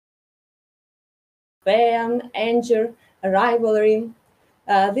fear, anger, rivalry.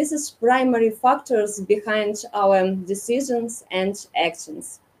 These are primary factors behind our decisions and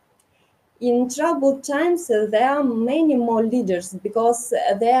actions. In troubled times, there are many more leaders because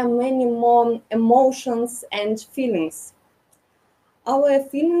there are many more emotions and feelings. Our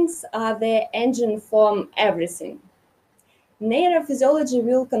feelings are the engine for everything. Neurophysiology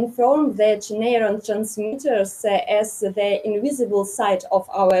will confirm that neurotransmitters, as the invisible side of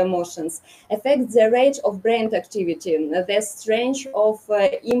our emotions, affect the rate of brain activity, the strength of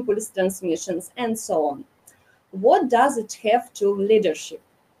impulse transmissions, and so on. What does it have to leadership?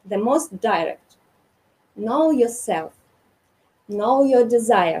 The most direct. Know yourself. Know your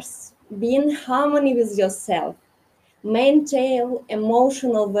desires. Be in harmony with yourself. Maintain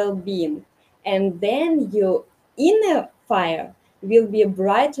emotional well-being, and then your inner fire will be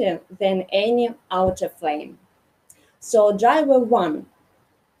brighter than any outer flame. So driver one,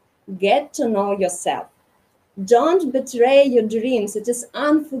 get to know yourself. Don't betray your dreams. It is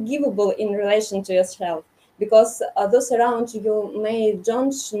unforgivable in relation to yourself because those around you may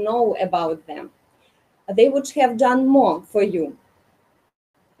don't know about them. They would have done more for you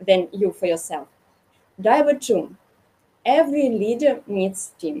than you for yourself. Driver two, every leader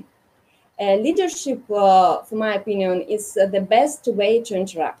needs team. Leadership, for my opinion, is the best way to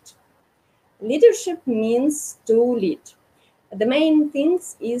interact. Leadership means to lead. The main thing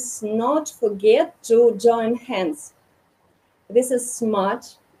is not forget to join hands. This is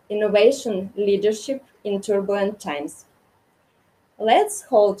smart innovation leadership in turbulent times. Let's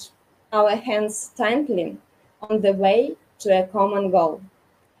hold our hands tightly on the way to a common goal.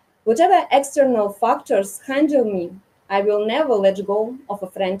 Whatever external factors handle me, I will never let go of a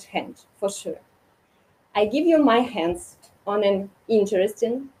friend hand, for sure. I give you my hands on an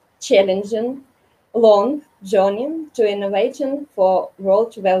interesting, challenging, long journey to innovation for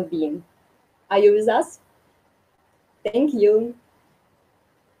world well-being. Are you with us? Thank you.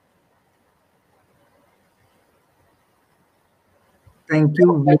 Thank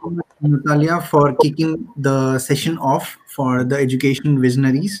you very much, Natalia, for kicking the session off for the education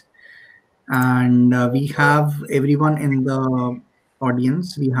visionaries. And we have everyone in the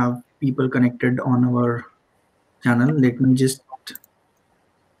audience. We have people connected on our channel. Let me just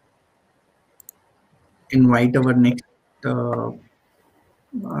invite our next uh,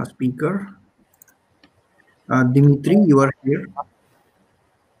 speaker. Dimitri, you are here.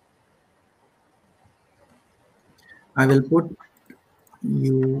 I will put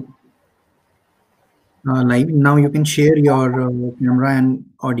you live. Now you can share your camera and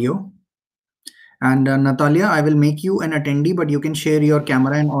audio. And Natalia, I will make you an attendee, but you can share your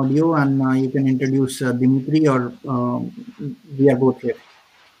camera and audio, and you can introduce Dimitri, or we are both here.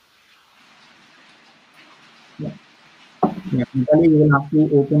 Yeah. Yeah. Natalia, you will have to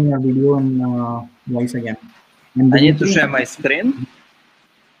open your video and voice again. And I need to Dimitri, share my screen.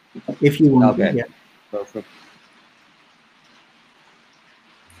 if you want to, Okay, yeah. perfect.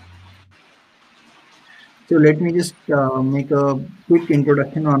 So let me just make a quick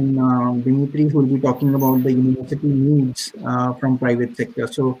introduction on Dimitri, who will be talking about the university needs from private sector.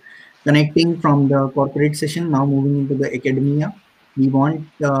 So connecting from the corporate session, now moving into the academia, we want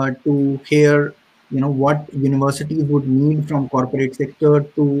to hear, what universities would need from corporate sector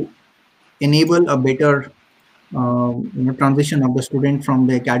to enable a better, transition of the student from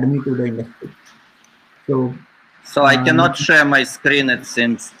the academy to the industry. So So I cannot share my screen, it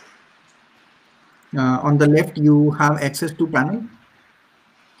seems. on the left, you have access to panel.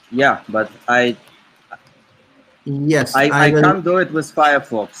 Yeah, but Yes, I I will. can't do it with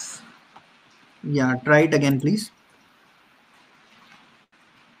Firefox. Yeah, try it again, please.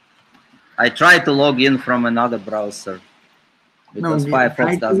 I try to log in from another browser No, because try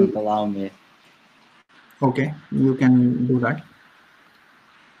Firefox doesn't to. allow me. Okay, you can do that.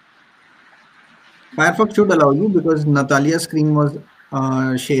 Firefox should allow you because Natalia's screen was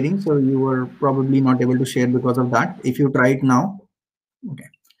sharing, so you were probably not able to share because of that. If you try it now, okay.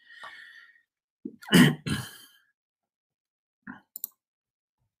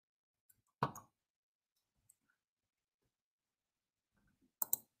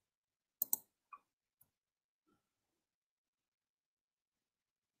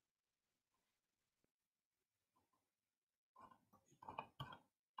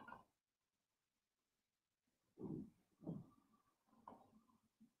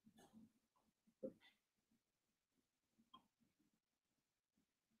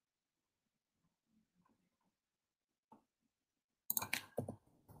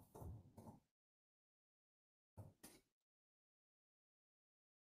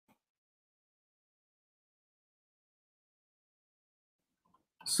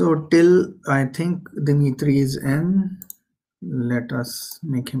 So till I think Dmitri is in, let us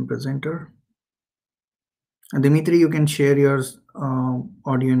make him presenter. Dmitri, you can share your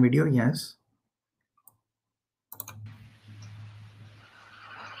audio and video. Yes.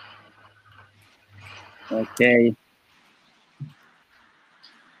 Okay.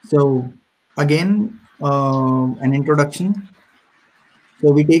 So again, an introduction.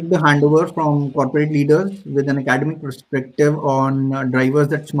 So we take the handover from corporate leaders with an academic perspective on drivers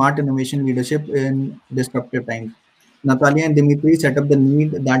that smart innovation leadership in disruptive times. Natalia and Dimitri set up the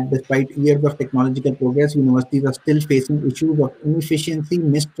need that despite years of technological progress, universities are still facing issues of inefficiency,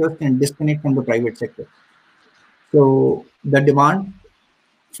 mistrust, and disconnect from the private sector. So the demand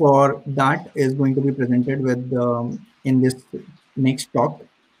for that is going to be presented with in this next talk.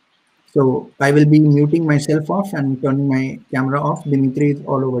 So I will be muting myself off and turning my camera off. Dimitri, is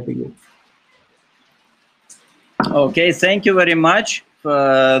all over to you. Okay, thank you very much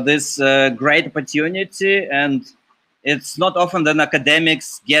for this great opportunity. And it's not often that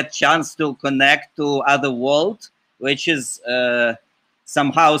academics get chance to connect to other world, which is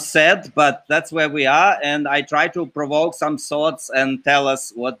somehow sad, but that's where we are. And I try to provoke some thoughts and tell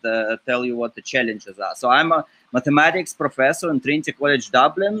you what the challenges are. So I'm a mathematics professor in Trinity College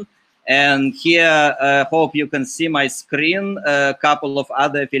Dublin. And here, hope you can see my screen, a couple of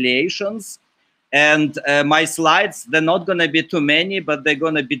other affiliations. And my slides, they're not going to be too many, but they're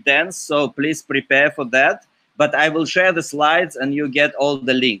going to be dense. So please prepare for that. But I will share the slides and you get all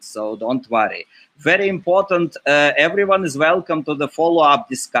the links. So don't worry. Very important. Everyone is welcome to the follow-up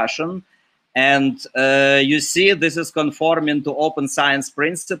discussion. And you see, this is conforming to open science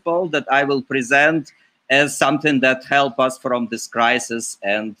principle that I will present as something that help us from this crisis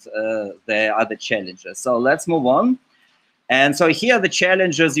and the other challenges. So let's move on. And so here are the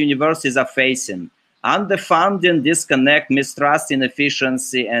challenges universities are facing: underfunding, disconnect, mistrust,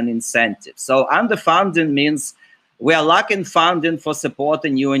 inefficiency, and incentives. So underfunding means we are lacking funding for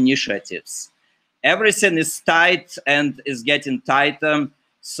supporting new initiatives. Everything is tight and is getting tighter.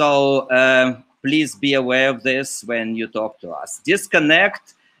 So please be aware of this when you talk to us.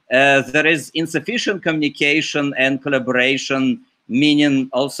 Disconnect, there is insufficient communication and collaboration, meaning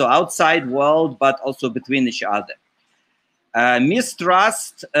also outside world, but also between each other.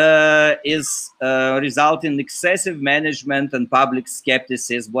 Mistrust is resulting in excessive management and public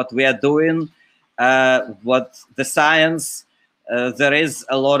skepticism. What we are doing, what the science, there is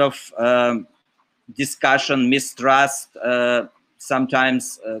a lot of discussion, mistrust.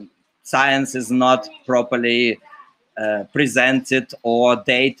 Sometimes science is not properly presented, or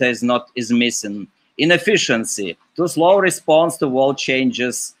data is missing. Inefficiency, too slow response to world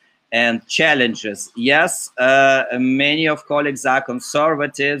changes and challenges. Yes, many of colleagues are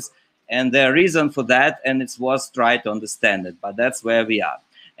conservatives, and there are reasons for that, and it's worth trying to understand it, but that's where we are.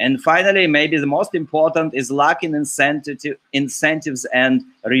 And finally, maybe the most important is lacking incentives and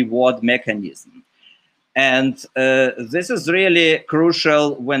reward mechanism. And this is really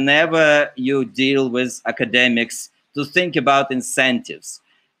crucial whenever you deal with academics, to think about incentives.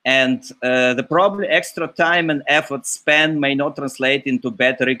 And the probably extra time and effort spent may not translate into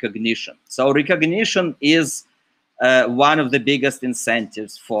better recognition. So recognition is one of the biggest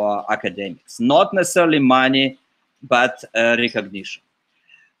incentives for academics. Not necessarily money, but recognition.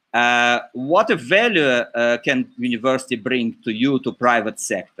 What a value can university bring to you, to private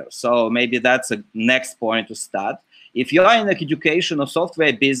sector? So maybe that's a next point to start. If you are in the education or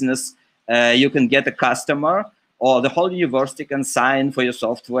software business, you can get a customer, or the whole university can sign for your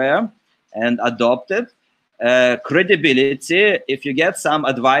software and adopt it. Credibility, if you get some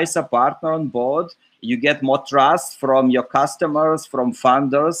advisor partner on board, you get more trust from your customers, from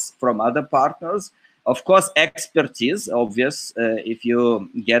funders, from other partners. Of course, expertise, obvious. If you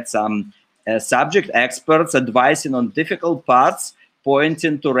get some subject experts advising on difficult parts,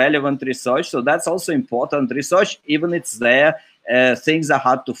 pointing to relevant research. So that's also important. Research, even it's there, things are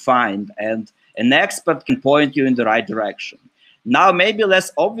hard to find, and an expert can point you in the right direction. Now, maybe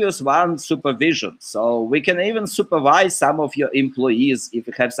less obvious one, supervision. So we can even supervise some of your employees if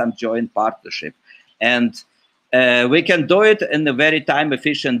you have some joint partnership. And we can do it in a very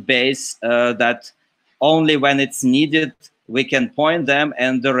time-efficient base that only when it's needed, we can point them,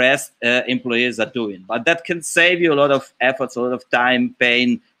 and the rest employees are doing. But that can save you a lot of efforts, a lot of time,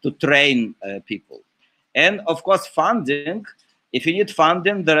 pain to train people. And of course, funding. If you need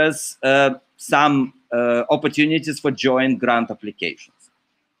funding, there is some opportunities for joint grant applications.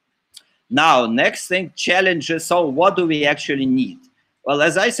 Now, next thing, challenges. So what do we actually need? Well,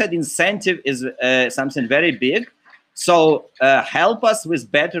 as I said, incentive is something very big. So help us with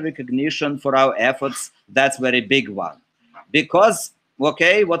better recognition for our efforts. That's very big one. Because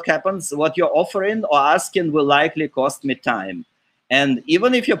okay, what happens, what you're offering or asking will likely cost me time. And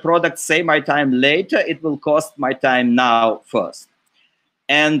even if your product say my time later, it will cost my time now first.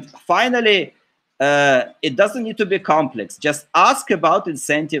 And finally, it doesn't need to be complex. Just ask about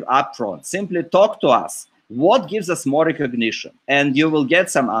incentive upfront. Simply talk to us. What gives us more recognition? And you will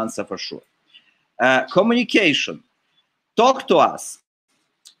get some answer for sure. Communication. Talk to us.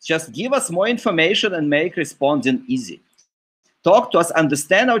 Just give us more information and make responding easy. Talk to us,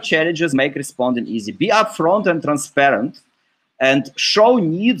 understand our challenges, make responding easy. Be upfront and transparent, and show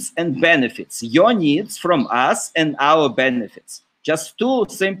needs and benefits. Your needs from us and our benefits. Just two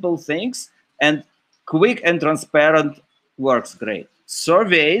simple things, and quick and transparent works great.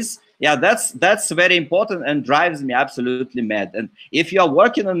 Surveys, yeah, that's very important and drives me absolutely mad. And if you are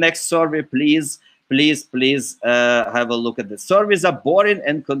working on next survey, please have a look at the surveys. Are boring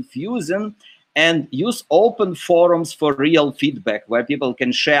and confusing, and use open forums for real feedback where people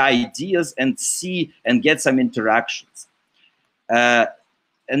can share ideas and see and get some interactions.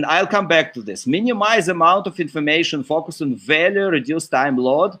 And I'll come back to this. Minimize amount of information, focus on value, reduce time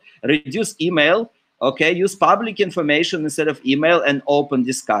load, reduce email, okay, use public information instead of email, and open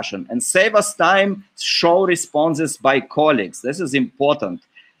discussion. And save us time, show responses by colleagues. This is important.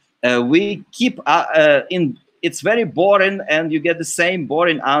 We keep, it's very boring, and you get the same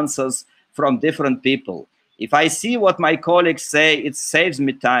boring answers from different people. If I see what my colleagues say, it saves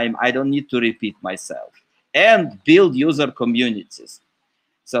me time. I don't need to repeat myself. And build user communities.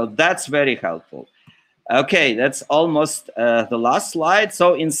 So that's very helpful. Okay, that's almost the last slide.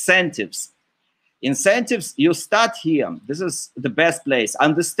 So incentives. Incentives, you start here. This is the best place.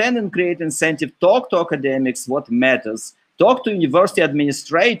 Understand and create incentive. Talk to academics what matters. Talk to university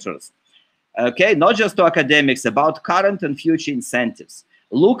administrators. Okay, not just to academics, about current and future incentives.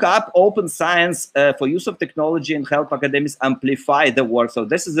 Look up open science for use of technology and help academics amplify the work. So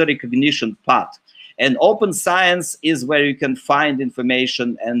this is the recognition part. And open science is where you can find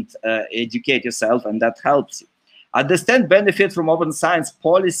information and educate yourself, and that helps you. Understand benefit from open science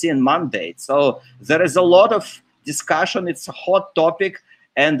policy and mandate. So there is a lot of discussion. It's a hot topic,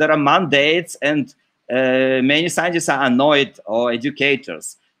 and there are mandates, and many scientists are annoyed, or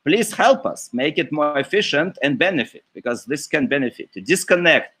educators. Please help us make it more efficient and benefit, because this can benefit. To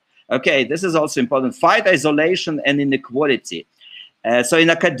disconnect. Okay, this is also important. Fight isolation and inequality. So in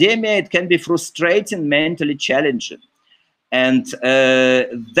academia, it can be frustrating, mentally challenging. And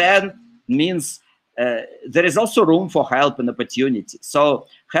that means there is also room for help and opportunity. So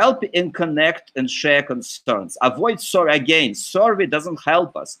help and connect and share concerns. Avoid survey. Again, survey doesn't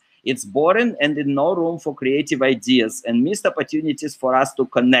help us. It's boring and in no room for creative ideas, and missed opportunities for us to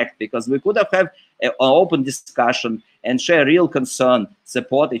connect, because we could have an open discussion and share real concern,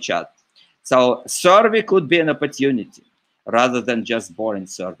 support each other. So survey could be an opportunity rather than just boring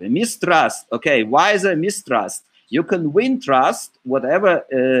survey. Mistrust. Okay, why is there mistrust? You can win trust, whatever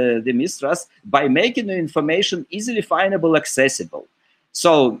the mistrust, by making the information easily findable, accessible.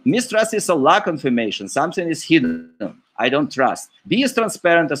 So mistrust is a lack of information. Something is hidden. I don't trust. Be as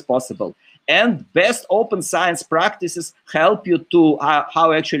transparent as possible. And best open science practices help you to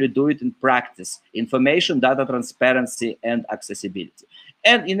how actually do it in practice. Information, data transparency, and accessibility.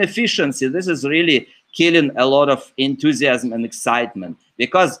 And inefficiency, this is really killing a lot of enthusiasm and excitement,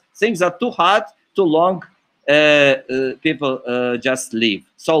 because things are too hard, too long, people just leave.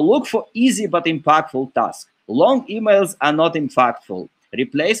 So look for easy but impactful tasks. Long emails are not impactful.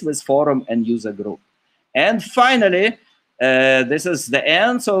 Replace with forum and user group. And finally, this is the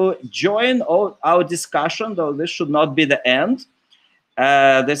end. So join our discussion, though this should not be the end.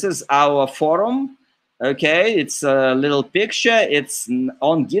 This is our forum. Okay, it's a little picture. It's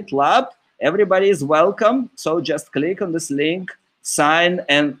on GitLab. Everybody is welcome. So just click on this link, sign,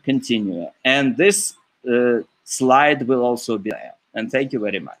 and continue. And this slide will also be there. And thank you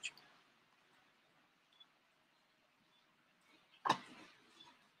very much.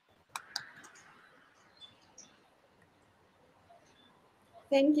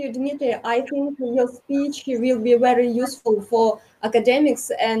 Thank you, Dmitri. I think your speech will be very useful for academics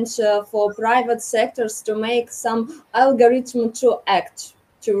and for private sectors to make some algorithm to act,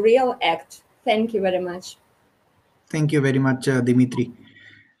 to real act. Thank you very much. Thank you very much, Dmitri.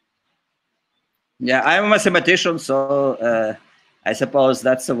 Yeah, I'm a mathematician, so I suppose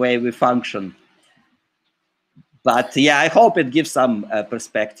that's the way we function. But yeah, I hope it gives some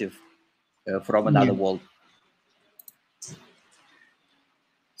perspective from another world.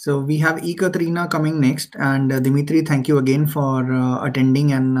 So we have Ekaterina coming next, and Dmitri, thank you again for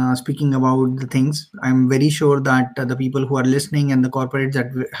attending and speaking about the things. I'm very sure that the people who are listening and the corporates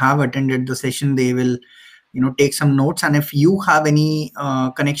that have attended the session, they will take some notes. And if you have any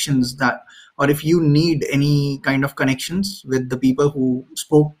connections that, or if you need any kind of connections with the people who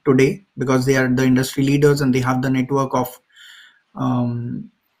spoke today, because they are the industry leaders and they have the network of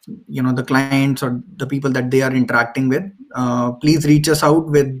the clients or the people that they are interacting with, please reach us out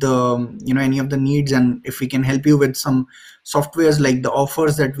with any of the needs, and if we can help you with some softwares like the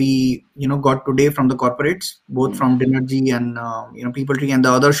offers that we got today from the corporates, both from Dinergy and PeopleTree and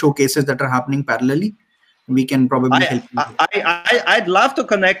the other showcases that are happening parallelly, we can probably help you. I'd love to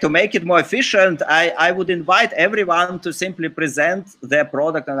connect to make it more efficient. I would invite everyone to simply present their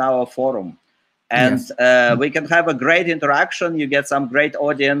product on our forum. And yes. We can have a great interaction. You get some great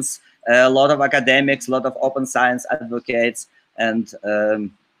audience, a lot of academics, a lot of open science advocates, and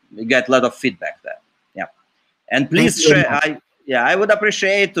you get a lot of feedback there. Yeah. And please share. I would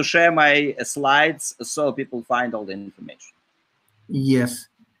appreciate to share my slides so people find all the information. Yes.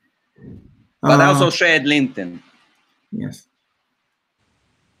 But also share at LinkedIn. Yes.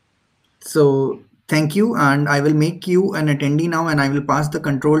 So thank you, and I will make you an attendee now, and I will pass the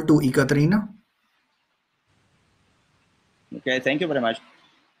control to Ekaterina. Okay, thank you very much.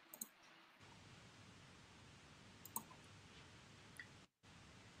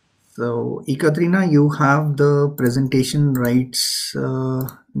 So Ekaterina, you have the presentation rights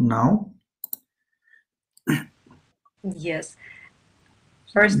now. Yes.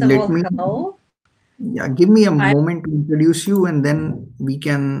 First of all, hello. Yeah, give me a moment to introduce you, and then we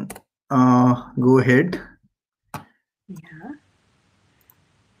can go ahead. Yeah.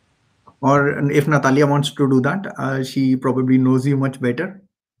 Or if Nataliia wants to do that, she probably knows you much better.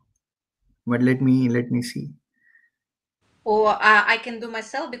 But let me see. Or I can do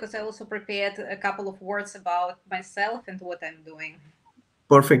myself, because I also prepared a couple of words about myself and what I'm doing.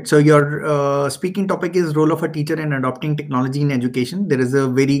 Perfect. So your speaking topic is role of a teacher in adopting technology in education. There is a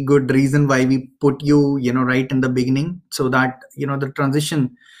very good reason why we put you, right in the beginning, so that the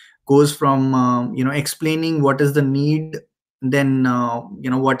transition goes from explaining what is the need, then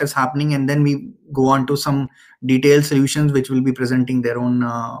what is happening, and then we go on to some detailed solutions which will be presenting their own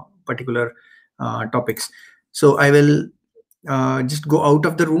particular topics. So I will just go out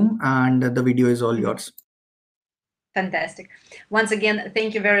of the room, and the video is all yours. Fantastic. Once again,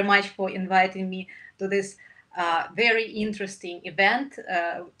 thank you very much for inviting me to this very interesting event,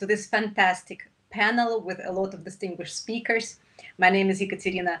 to this fantastic panel with a lot of distinguished speakers. My name is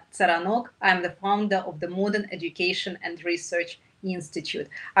Ekaterina Tsaranok. I'm the founder of the Modern Education and Research Institute.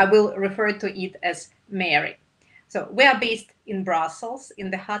 I will refer to it as MARY. So we are based in Brussels, in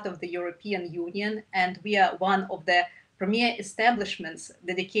the heart of the European Union, and we are one of the premier establishments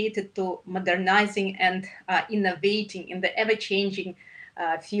dedicated to modernizing and innovating in the ever-changing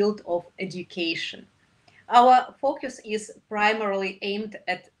field of education. Our focus is primarily aimed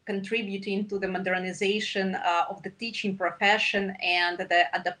at contributing to the modernization of the teaching profession and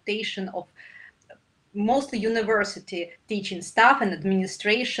the adaptation of mostly university teaching staff and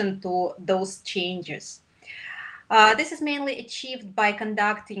administration to those changes. This is mainly achieved by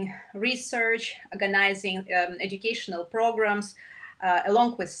conducting research, organizing educational programs,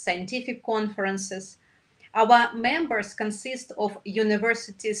 along with scientific conferences. Our members consist of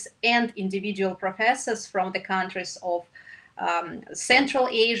universities and individual professors from the countries of Central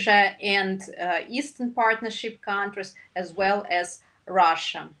Asia and Eastern Partnership countries, as well as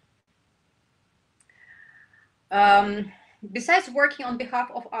Russia. Besides working on behalf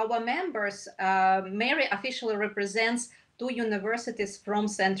of our members, MARY officially represents 2 universities from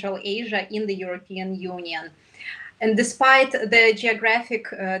Central Asia in the European Union. And despite the geographic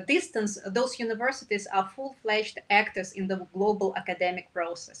distance, those universities are full-fledged actors in the global academic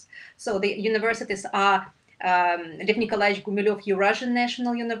process. So the universities are Lev Nikolaevich Gumilev Eurasian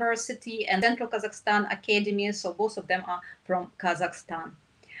National University and Central Kazakhstan Academy, so both of them are from Kazakhstan.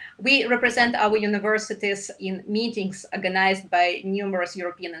 We represent our universities in meetings organized by numerous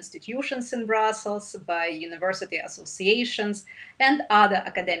European institutions in Brussels, by university associations and other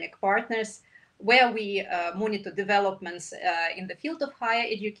academic partners, where we monitor developments in the field of higher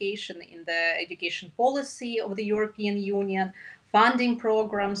education, in the education policy of the European Union, funding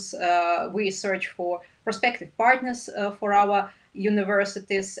programs. We search for prospective partners for our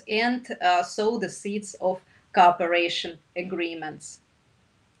universities and sow the seeds of cooperation agreements.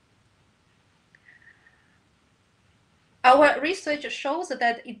 Our research shows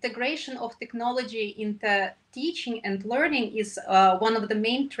that integration of technology into teaching and learning is one of the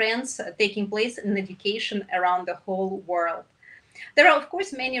main trends taking place in education around the whole world. There are, of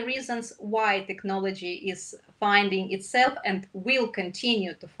course, many reasons why technology is finding itself and will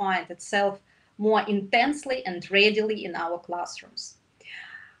continue to find itself more intensely and readily in our classrooms.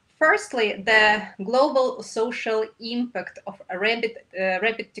 Firstly, the global social impact of a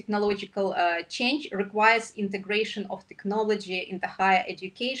rapid technological change requires integration of technology in the higher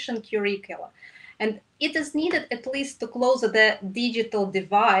education curricula. And it is needed at least to close the digital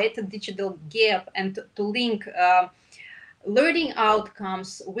divide, digital gap, and to link learning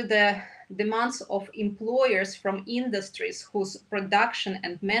outcomes with the demands of employers from industries whose production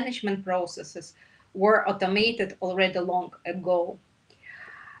and management processes were automated already long ago.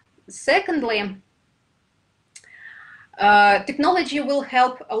 Secondly, technology will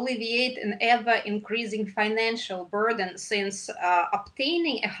help alleviate an ever-increasing financial burden, since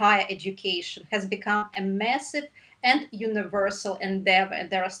obtaining a higher education has become a massive and universal endeavor. And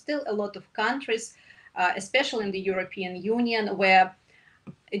there are still a lot of countries, especially in the European Union, where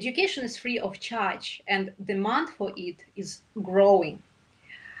education is free of charge and demand for it is growing.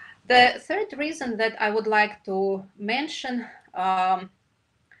 The third reason that I would like to mention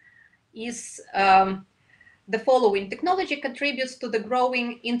is the following. Technology contributes to the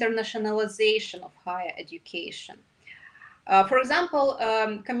growing internationalization of higher education. For example,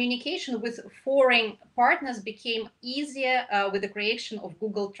 communication with foreign partners became easier with the creation of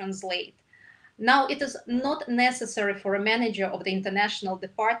Google Translate. Now it is not necessary for a manager of the international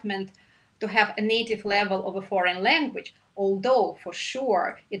department to have a native level of a foreign language, although for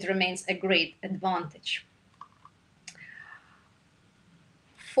sure it remains a great advantage.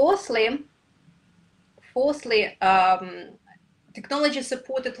 Fourthly,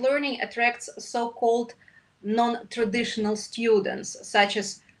 technology-supported learning attracts so-called non-traditional students, such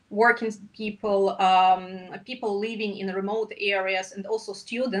as working people, people living in remote areas, and also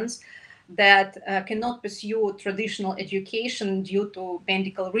students that cannot pursue traditional education due to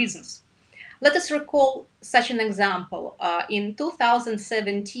medical reasons. Let us recall such an example. In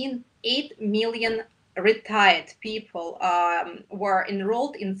 2017, 8 million retired people were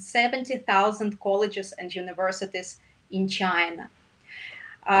enrolled in 70,000 colleges and universities in China.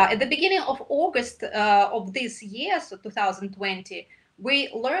 At the beginning of August of this year, so 2020, we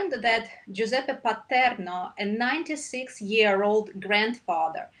learned that Giuseppe Paterno, a 96-year-old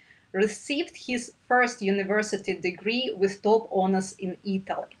grandfather, received his first university degree with top honors in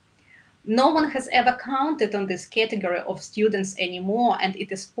Italy. No one has ever counted on this category of students anymore, and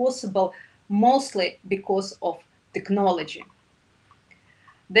it is possible mostly because of technology.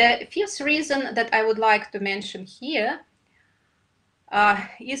 The fifth reason that I would like to mention here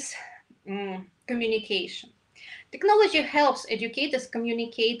is communication. Technology helps educators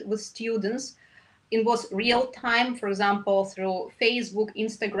communicate with students in both real time, for example, through Facebook,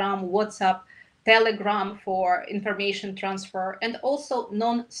 Instagram, WhatsApp, Telegram for information transfer, and also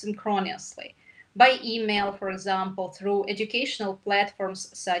non-synchronously, by email, for example, through educational platforms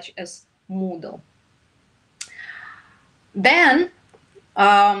such as Moodle. Then,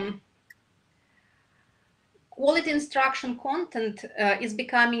 quality instruction content is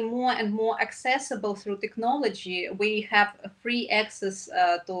becoming more and more accessible through technology. We have free access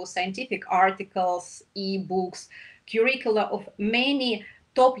to scientific articles, e-books, curricula of many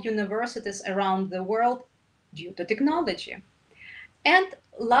top universities around the world due to technology. And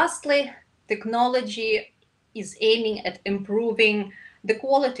lastly, technology is aiming at improving the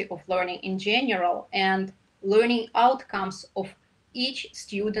quality of learning in general and learning outcomes of each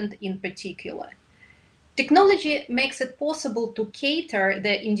student in particular. Technology makes it possible to cater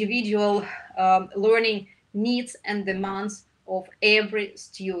the individual learning needs and demands of every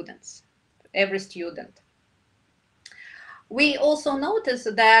student. We also notice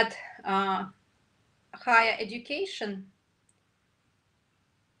that higher education,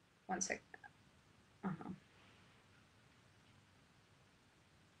 one second.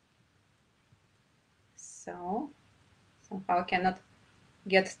 So somehow I cannot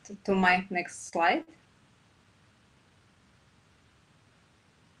get to my next slide.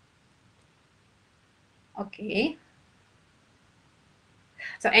 Okay.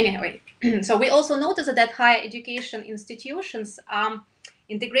 So anyway, so we also notice that higher education institutions are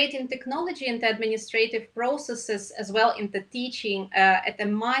integrating technology into administrative processes as well into teaching at a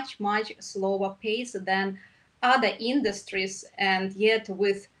much slower pace than other industries, and yet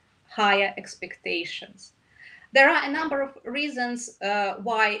with higher expectations. There are a number of reasons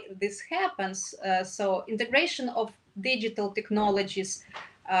why this happens. So integration of digital technologies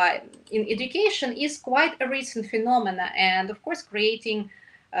in education is quite a recent phenomena, and of course creating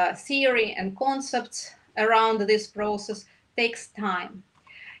theory and concepts around this process takes time.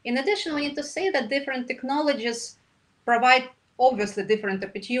 In addition, we need to say that different technologies provide obviously different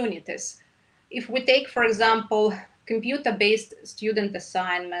opportunities. If we take, for example, computer-based student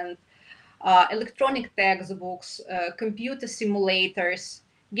assignment, electronic textbooks, computer simulators,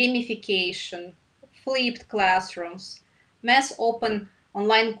 gamification, flipped classrooms, mass open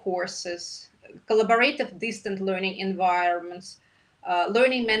online courses, collaborative distant learning environments,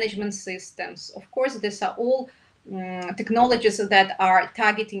 learning management systems. Of course, these are all technologies that are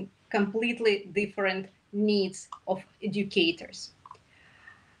targeting completely different needs of educators.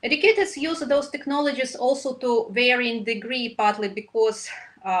 Educators use those technologies also to varying degree, partly because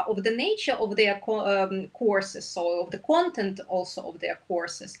of the nature of their courses, so of the content also of their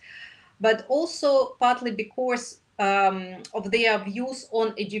courses, but also partly because of their views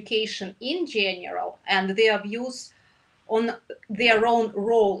on education in general and their views on their own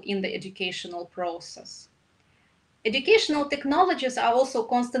role in the educational process. Educational technologies are also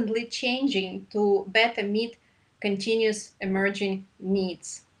constantly changing to better meet continuous emerging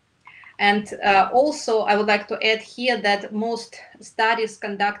needs. And also, I would like to add here that most studies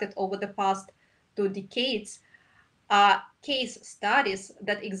conducted over the past 2 decades are case studies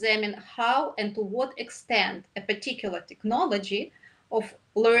that examine how and to what extent a particular technology of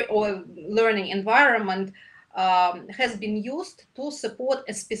learning environment has been used to support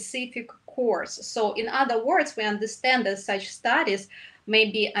a specific course. So in other words, we understand that such studies may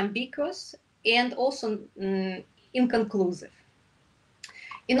be ambiguous and also inconclusive.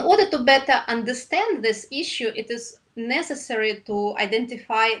 In order to better understand this issue, it is necessary to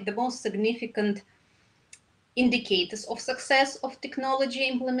identify the most significant indicators of success of technology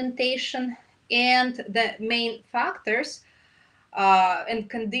implementation and the main factors and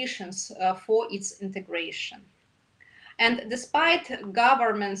conditions for its integration. And despite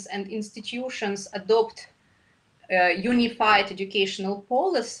governments and institutions adopt unified educational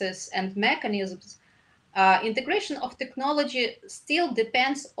policies and mechanisms, integration of technology still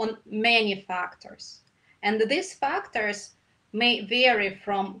depends on many factors. And these factors may vary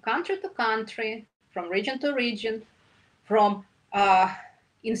from country to country, from region to region, from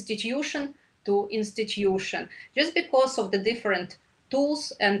institution to institution, just because of the different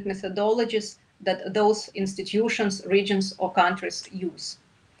tools and methodologies that those institutions, regions, or countries use.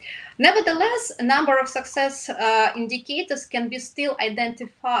 Nevertheless, a number of success indicators can be still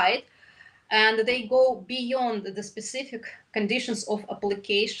identified, and they go beyond the specific conditions of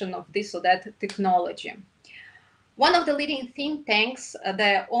application of this or that technology. One of the leading think tanks,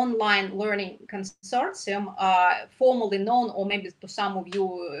 the Online Learning Consortium, formerly known, or maybe to some of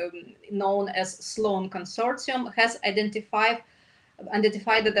you known as Sloan Consortium, has identified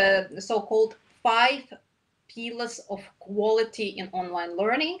the so-called 5 pillars of quality in online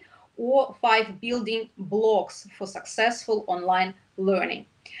learning, or 5 building blocks for successful online learning.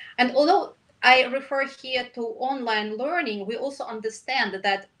 And although I refer here to online learning, we also understand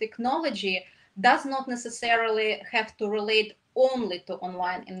that technology does not necessarily have to relate only to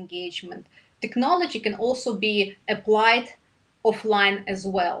online engagement. Technology can also be applied offline as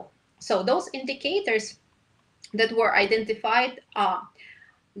well. So those indicators that were identified are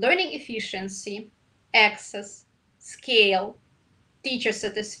learning efficiency, access, scale, teacher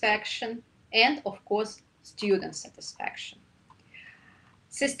satisfaction, and of course, student satisfaction.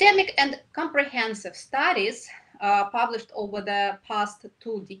 Systemic and comprehensive studies published over the past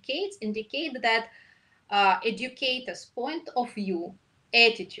 2 decades indicate that educators' point of view,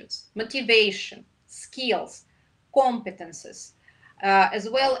 attitudes, motivation, skills, competences, as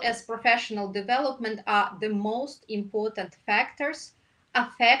well as professional development are the most important factors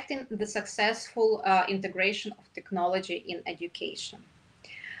affecting the successful integration of technology in education.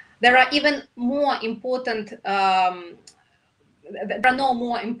 There are even more important there are no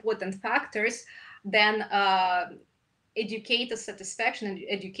more important factors than educator satisfaction and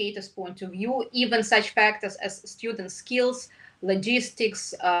educator's point of view. Even such factors as student skills,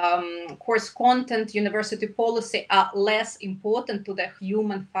 logistics, course content, university policy are less important to the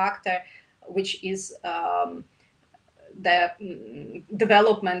human factor, which is the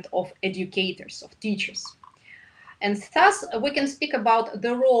development of educators, of teachers. And thus, we can speak about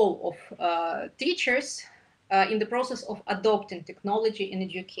the role of teachers in the process of adopting technology in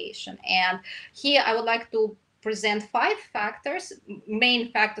education. And here I would like to present 5 factors, main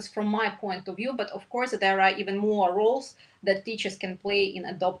factors from my point of view, but of course there are even more roles that teachers can play in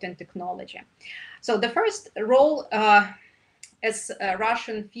adopting technology. So the first role, as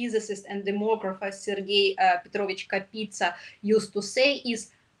Russian physicist and demographer Sergei Petrovich Kapitsa used to say,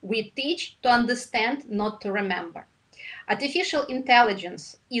 is we teach to understand, not to remember. Artificial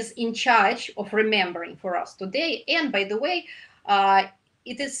intelligence is in charge of remembering for us today. And by the way,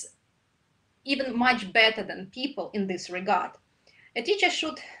 it is even much better than people in this regard. A teacher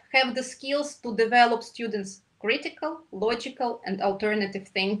should have the skills to develop students' critical, logical, and alternative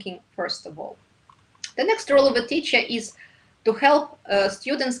thinking, first of all. The next role of a teacher is to help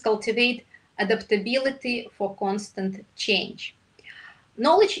students cultivate adaptability for constant change.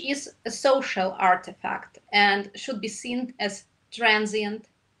 Knowledge is a social artifact and should be seen as transient,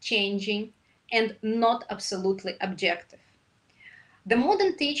 changing, and not absolutely objective. The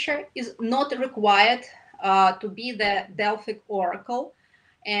modern teacher is not required to be the Delphic oracle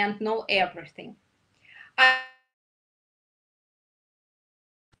and know everything. I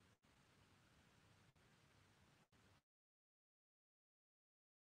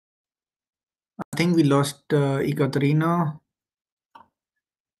think we lost Ekaterina.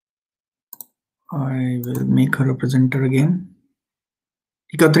 I will make her a presenter again.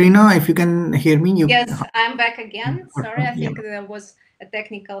 Ekaterina, if you can hear me, you. Yes, I'm back again. Sorry, I Yeah. think there was a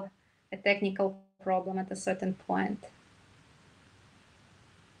technical problem at a certain point.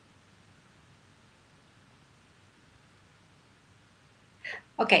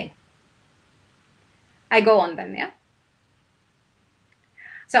 Okay, I go on then. Yeah.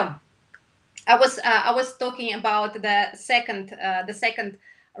 So I was talking about the second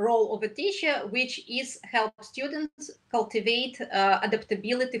role of a teacher, which is help students cultivate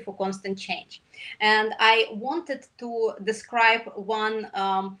adaptability for constant change. And I wanted to describe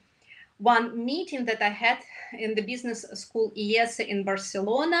one meeting that I had in the business school IES in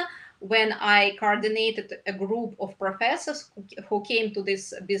Barcelona, when I coordinated a group of professors who came to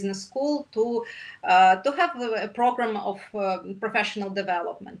this business school to have a program of professional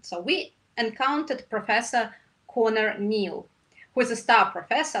development. So we encountered Professor Connor Neal, who is a star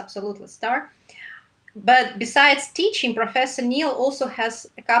professor, absolutely star. But besides teaching, Professor Neal also has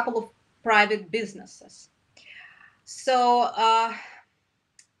a couple of private businesses. So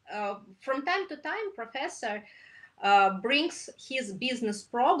from time to time, Professor brings his business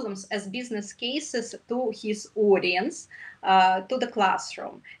problems as business cases to his audience, to the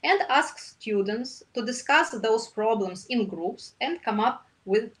classroom, and asks students to discuss those problems in groups and come up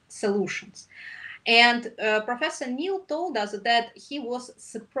with solutions. And Professor Neal told us that he was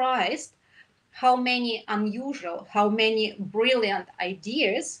surprised how many unusual, how many brilliant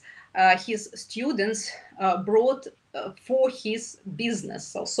ideas his students brought for his business,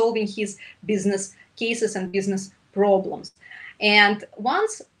 so solving his business cases and business problems. And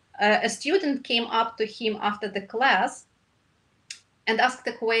once a student came up to him after the class and asked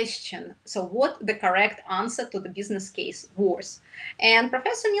a question, so what the correct answer to the business case was. And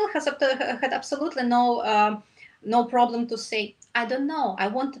Professor Neal had absolutely no problem to say, I don't know, I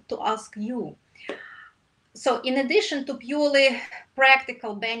wanted to ask you. So in addition to purely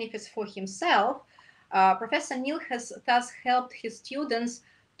practical benefits for himself, Professor Neal has thus helped his students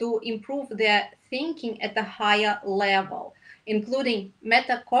to improve their thinking at a higher level, including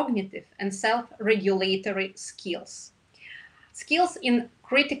metacognitive and self-regulatory skills. Skills in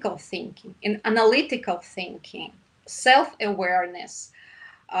critical thinking, in analytical thinking, self-awareness,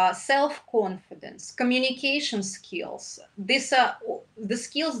 self-confidence, communication skills. These are the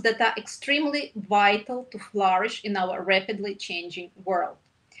skills that are extremely vital to flourish in our rapidly changing world.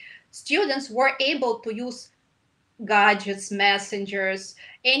 Students were able to use gadgets, messengers,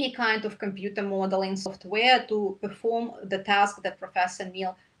 any kind of computer modeling software to perform the task that Professor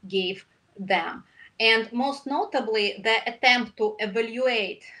Neal gave them. And most notably, the attempt to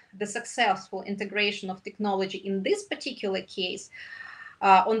evaluate the successful integration of technology in this particular case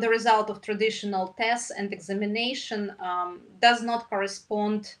on the result of traditional tests and examination does not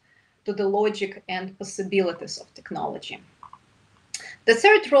correspond to the logic and possibilities of technology. The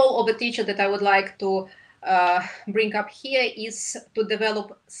third role of a teacher that I would like to bring up here is to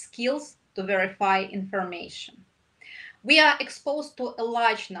develop skills to verify information. We are exposed to a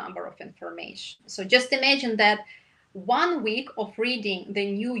large number of information. So just imagine that 1 week of reading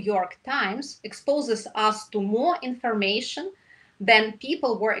the New York Times exposes us to more information than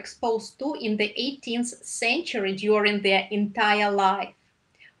people were exposed to in the 18th century during their entire life.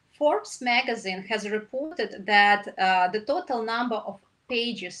 Forbes magazine has reported that the total number of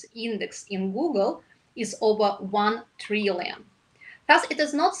pages indexed in Google is over 1 trillion. Thus, it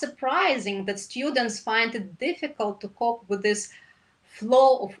is not surprising that students find it difficult to cope with this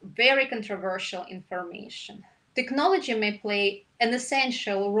flow of very controversial information. Technology may play an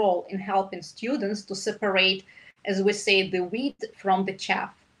essential role in helping students to separate, as we say, the wheat from the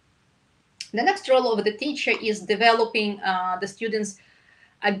chaff. The next role of the teacher is developing the students'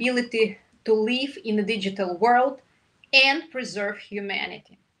 ability to live in the digital world and preserve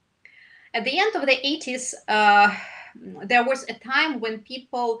humanity. At the end of the 80s, there was a time when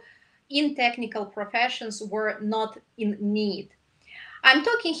people in technical professions were not in need. I'm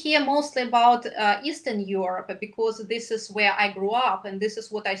talking here mostly about Eastern Europe because this is where I grew up and this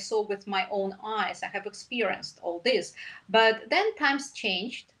is what I saw with my own eyes. I have experienced all this. But then times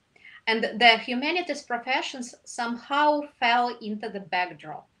changed and the humanities professions somehow fell into the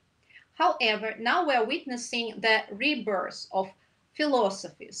backdrop. However, now we're witnessing the rebirth of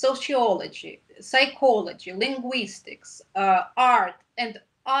philosophy, sociology, psychology, linguistics, art, and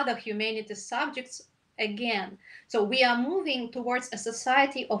other humanities subjects again. So we are moving towards a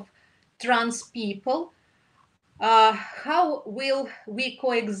society of trans people. How will we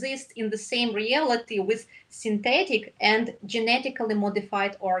coexist in the same reality with synthetic and genetically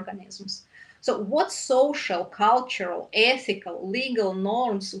modified organisms? So, what social, cultural, ethical, legal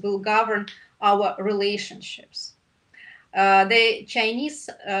norms will govern our relationships? The Chinese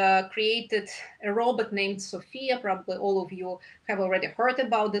created a robot named Sofia. Probably all of you have already heard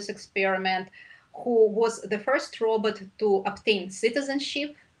about this experiment, who was the first robot to obtain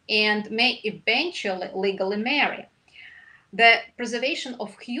citizenship and may eventually legally marry. The preservation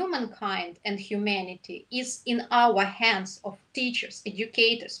of humankind and humanity is in our hands of teachers,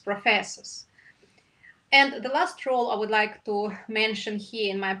 educators, professors. And the last role I would like to mention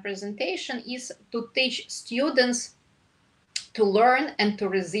here in my presentation is to teach students to learn and to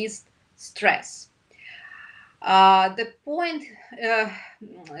resist stress. The point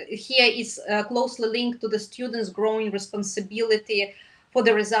here is closely linked to the students' growing responsibility for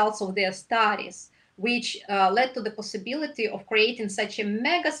the results of their studies, which led to the possibility of creating such a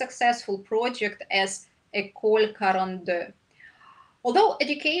mega successful project as École 42. Although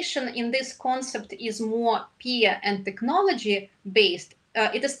education in this concept is more peer and technology based,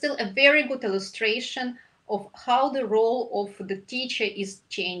 it is still a very good illustration of how the role of the teacher is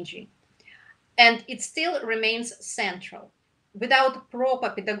changing. And it still remains central. Without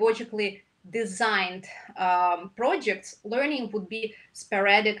proper pedagogically designed projects, learning would be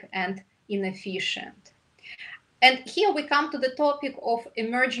sporadic and inefficient. And here we come to the topic of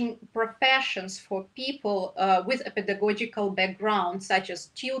emerging professions for people with a pedagogical background, such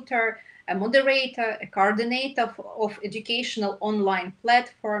as tutor, a moderator, a coordinator of educational online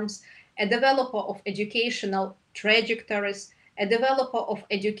platforms, a developer of educational trajectories, a developer of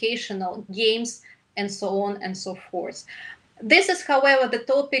educational games, and so on and so forth. This is, however, the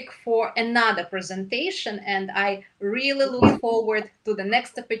topic for another presentation, and I really look forward to the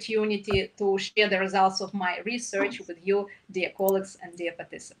next opportunity to share the results of my research with you, dear colleagues and dear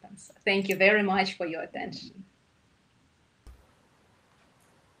participants. Thank you very much for your attention.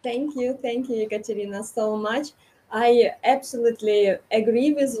 Thank you, Ekaterina, so much. I absolutely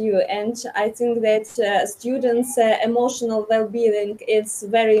agree with you, and I think that students' emotional well-being is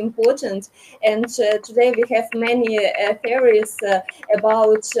very important. And today we have many theories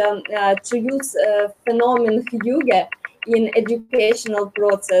about to use phenomenon yoga in educational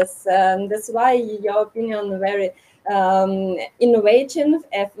process. That's why your opinion very innovative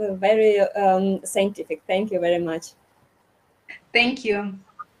and very scientific. Thank you very much. Thank you.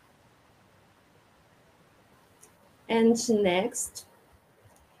 And next,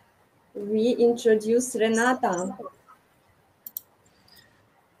 we introduce Renata.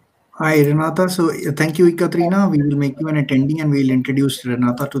 Hi, Renata. So thank you, Ekaterina. We will make you an attendee and we'll introduce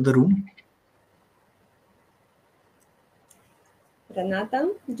Renata to the room.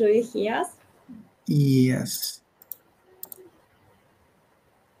 Renata, do you hear us? Yes.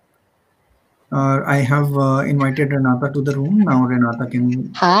 I have invited Renata to the room. Now Renata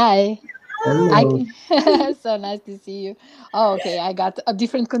can... Hi. Hello. So nice to see you. Oh, okay. I got a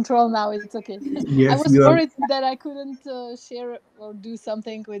different control now. It's okay. I Yes, was you are. worried that I couldn't share or do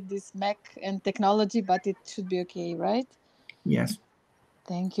something with this Mac and technology, but it should be okay, right? Yes.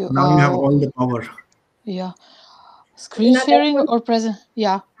 Thank you. Now you have all the power. Yeah. Screen sharing or present?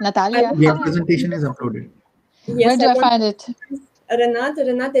 Yeah. Natalia. Your presentation is uploaded. Yes, Where do I find it?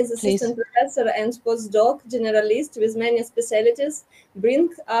 Renata is assistant Please. professor and postdoc generalist with many specialties, bring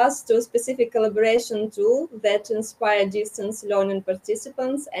us to a specific collaboration tool that inspire distance learning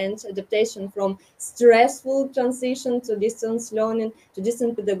participants and adaptation from stressful transition to distance learning, to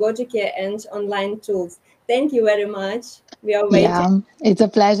distance pedagogy and online tools. Thank you very much. We are waiting. Yeah, it's a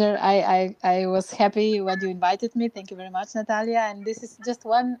pleasure. I was happy when you invited me. Thank you very much, Natalia. And this is just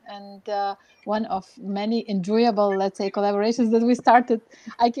one of many enjoyable, let's say, collaborations that we started.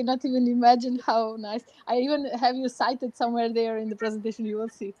 I cannot even imagine how nice. I even have you cited somewhere there in the presentation. You will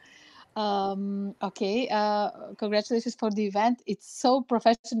see. Okay. Congratulations for the event. It's so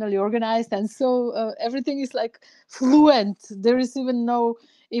professionally organized and so everything is like fluent. There is even no,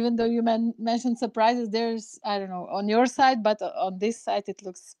 even though you mentioned surprises, there's, I don't know, on your side, but on this side it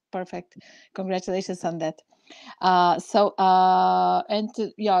looks perfect. Congratulations on that. Yeah,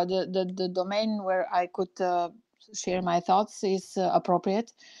 the domain where I could share my thoughts is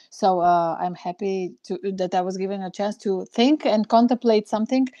appropriate. So I'm happy that I was given a chance to think and contemplate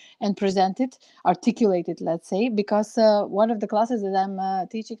something and present it, articulate it, let's say, because one of the classes that I'm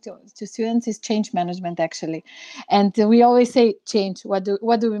teaching to students is change management, actually. And we always say change. What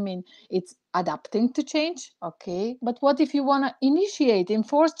do we mean? It's adapting to change, okay, but what if you want to initiate,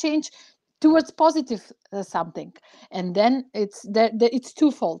 enforce change towards positive something? And then it's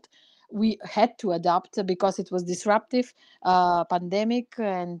twofold. We had to adapt because it was disruptive, pandemic,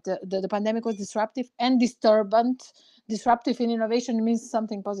 and the pandemic was disruptive and disturbant. Disruptive in innovation means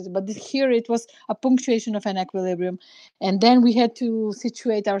something positive, but here it was a punctuation of an equilibrium, and then we had to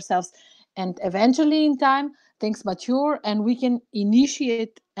situate ourselves, and eventually in time things mature and we can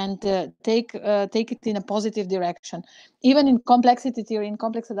initiate and take it in a positive direction. Even in complexity theory, in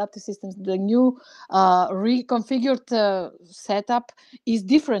complex adaptive systems, the new reconfigured setup is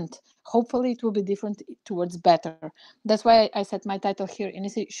different. Hopefully it will be different towards better. That's why I set my title here,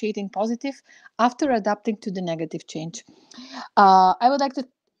 initiating positive after adapting to the negative change. I would like to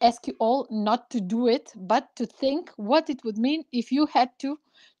ask you all not to do it, but to think what it would mean if you had to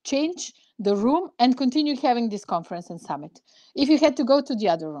change the room and continue having this conference and summit. If you had to go to the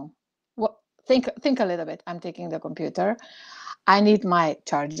other room, think a little bit. I'm taking the computer. I need my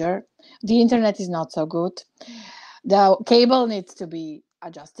charger. The internet is not so good. The cable needs to be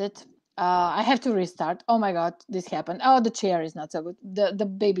adjusted. I have to restart. Oh my God, this happened. Oh, the chair is not so good. The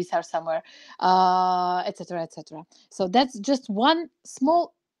babies are somewhere, etc., etc. So that's just one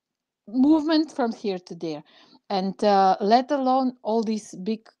small movement from here to there, and let alone all these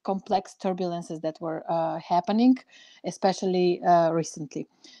big complex turbulences that were happening, especially recently.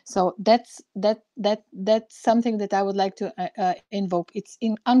 So that's something that I would like to invoke. It's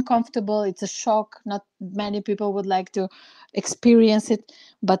uncomfortable, it's a shock, not many people would like to experience it,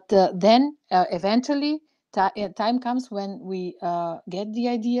 but then eventually time comes when we get the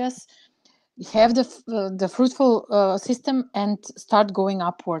ideas, have the fruitful system, and start going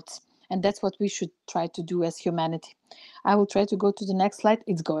upwards. And that's what we should try to do as humanity. I will try to go to the next slide.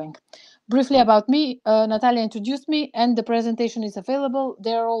 It's going. Briefly about me, Nataliia introduced me, and the presentation is available.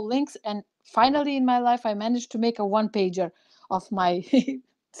 There are all links. And finally, in my life, I managed to make a one-pager of my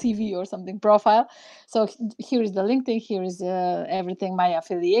CV or something profile. So here is the LinkedIn. Here is everything, my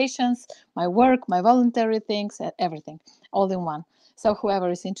affiliations, my work, my voluntary things, everything, all in one. So whoever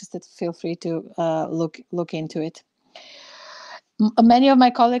is interested, feel free to look into it. Many of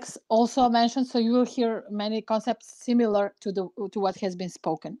my colleagues also mentioned, so you will hear many concepts similar to what has been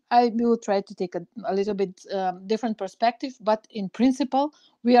spoken. I will try to take a little bit different perspective, but in principle,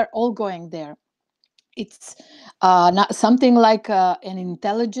 we are all going there. It's not something like an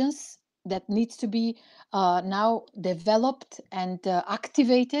intelligence that needs to be now developed and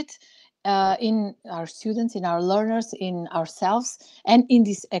activated in our students, in our learners, in ourselves, and in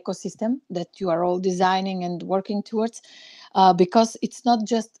this ecosystem that you are all designing and working towards. Because it's not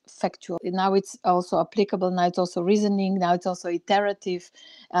just factual. Now it's also applicable. Now it's also reasoning. Now it's also iterative.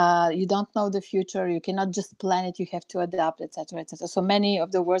 You don't know the future. You cannot just plan it. You have to adapt, etc., etc. So many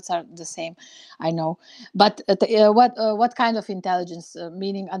of the words are the same, I know. But what kind of intelligence?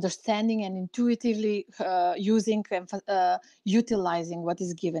 Meaning understanding and intuitively using and utilizing what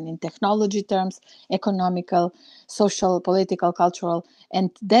is given in technology terms, economical, social, political, cultural,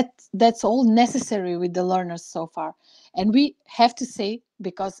 and that's all necessary with the learners so far. And we have to say,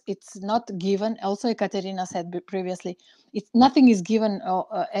 because it's not given, also Ekaterina said previously, nothing is given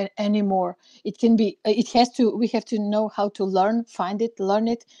anymore. It can be, we have to know how to learn, find it, learn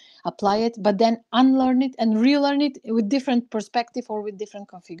it, apply it, but then unlearn it and relearn it with different perspective or with different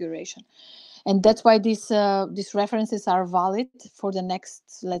configuration. And that's why these references are valid for the next,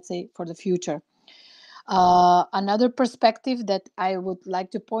 let's say, for the future. Another perspective that I would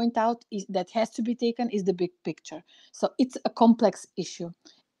like to point out is that has to be taken is the big picture. So it's a complex issue.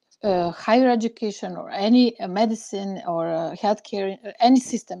 Higher education or any medicine or healthcare, any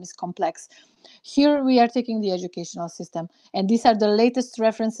system is complex. Here we are taking the educational system, and these are the latest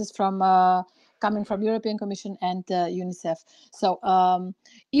references from coming from European Commission and UNICEF. So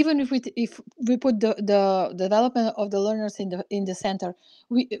even if we put the development of the learners in the center,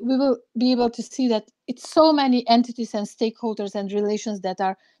 we will be able to see that it's so many entities and stakeholders and relations that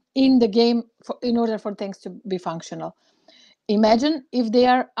are in the game in order for things to be functional. Imagine if they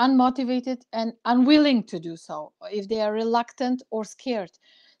are unmotivated and unwilling to do so, if they are reluctant or scared.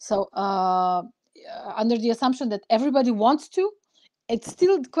 So under the assumption that everybody wants to, it's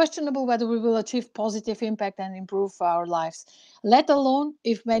still questionable whether we will achieve positive impact and improve our lives, let alone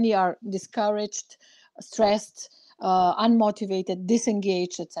if many are discouraged, stressed, unmotivated,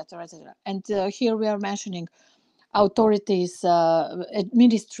 disengaged, etc., etc. And here we are mentioning authorities,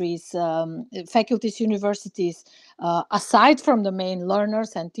 ministries, faculties, universities, aside from the main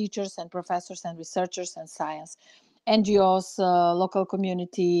learners and teachers and professors and researchers and science, NGOs, local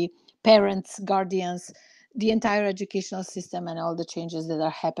community, parents, guardians, the entire educational system and all the changes that are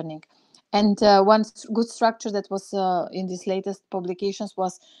happening. And one good structure that was in these latest publications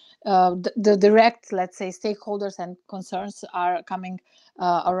was the direct, let's say, stakeholders and concerns are coming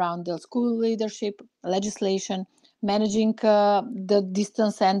around the school leadership, legislation, managing the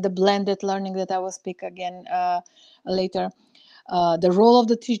distance and the blended learning that I will speak again later, the role of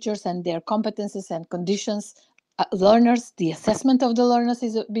the teachers and their competences and conditions, learners, the assessment of the learners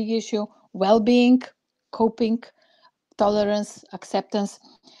is a big issue, well-being, coping, tolerance, acceptance,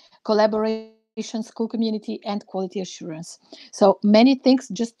 collaboration, school community, and quality assurance. So many things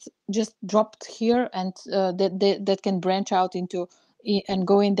just dropped here, and that can branch out into and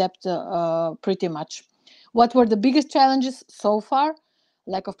go in depth pretty much. What were the biggest challenges so far?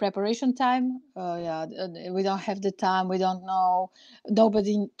 Lack of preparation time. Yeah, we don't have the time. We don't know.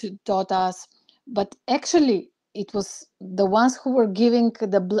 Nobody taught us. But actually, it was the ones who were giving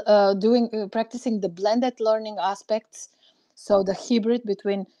practicing the blended learning aspects. So the hybrid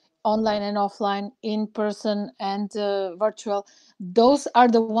between online and offline, in person and virtual, those are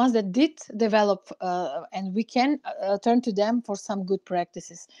the ones that did develop, and we can turn to them for some good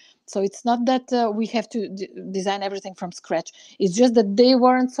practices. So it's not that we have to design everything from scratch. It's just that they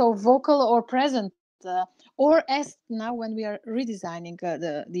weren't so vocal or present, or as now when we are redesigning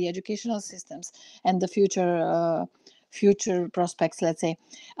the educational systems and the future prospects, let's say.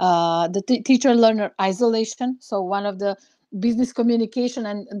 The teacher learner isolation. So one of the business communication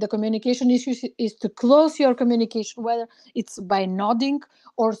and the communication issues is to close your communication, whether it's by nodding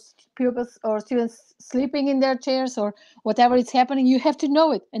or pupils or students sleeping in their chairs or whatever is happening. You have to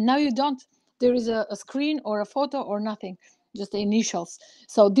know it, and now you don't. There is a screen or a photo or nothing, just the initials.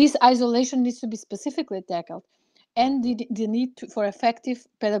 So this isolation needs to be specifically tackled, and the need for effective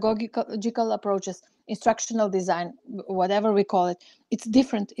pedagogical approaches, instructional design, whatever we call it. It's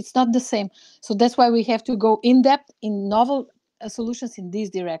different, it's not the same. So that's why we have to go in depth in novel solutions in these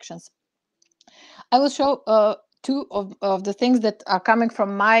directions. I will show two of the things that are coming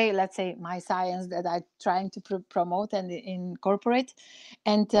from my, let's say, my science that I'm trying to promote and incorporate.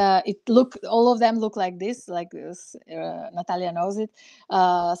 And all of them look like this, Nataliia knows it.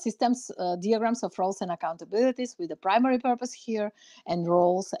 Systems, diagrams of roles and accountabilities with the primary purpose here and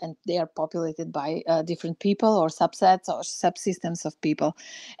roles, and they are populated by different people or subsets or subsystems of people.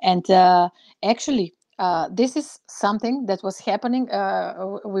 And actually, this is something that was happening.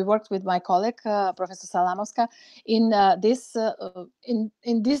 We worked with my colleague, Professor Salamovska, in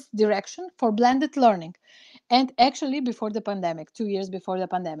this direction for blended learning, and actually before the pandemic, 2 years before the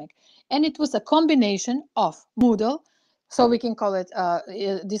pandemic, and it was a combination of Moodle, so we can call it a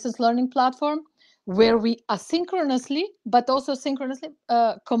distance learning platform, where we asynchronously but also synchronously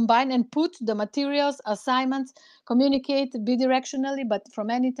combine and put the materials, assignments, communicate bidirectionally, but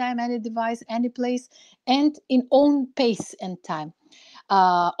from any time, any device, any place, and in own pace and time.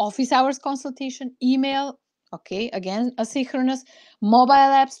 Office hours consultation, email, okay, again asynchronous,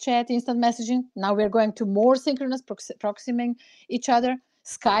 mobile apps, chat, instant messaging. Now we're going to more synchronous, proximing each other.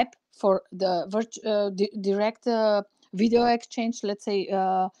 Skype for the direct video exchange, let's say,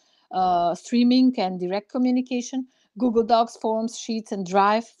 streaming and direct communication. Google Docs, Forms, Sheets, and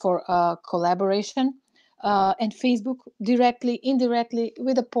Drive for collaboration. And Facebook directly, indirectly,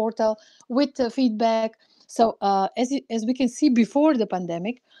 with a portal, with feedback. So as we can see before the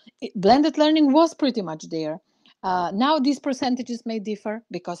pandemic, blended learning was pretty much there. Now these percentages may differ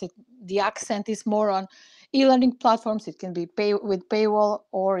because the accent is more on e-learning platforms. It can be with paywall,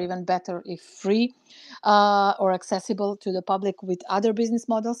 or even better if free, or accessible to the public with other business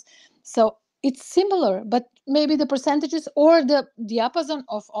models. So it's similar, but maybe the percentages or the diapason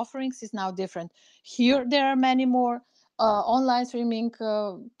of offerings is now different. Here there are many more online streaming,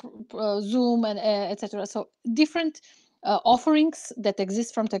 Zoom, and etc. So different offerings that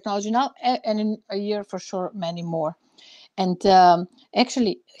exist from technology now, and in a year for sure many more. And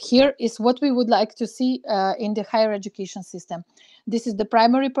actually, here is what we would like to see in the higher education system. This is the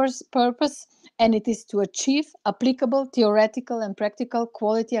primary purpose, and it is to achieve applicable, theoretical, and practical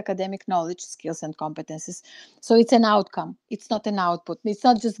quality academic knowledge, skills, and competencies. So it's an outcome. It's not an output. It's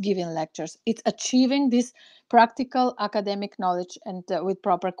not just giving lectures. It's achieving this practical academic knowledge, and with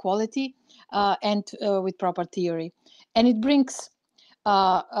proper quality and with proper theory. And it brings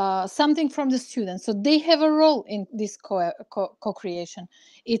something from the students. So they have a role in this co-creation.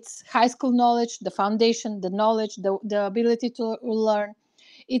 It's high school knowledge, the foundation, the knowledge, the ability to learn.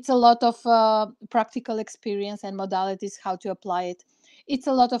 It's a lot of practical experience and modalities, how to apply it. It's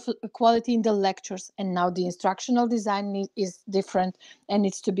a lot of quality in the lectures. And now the instructional design is different and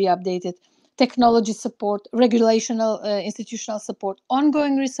needs to be updated. Technology support, regulational, institutional support,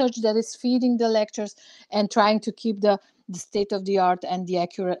 ongoing research that is feeding the lectures and trying to keep the state of the art and the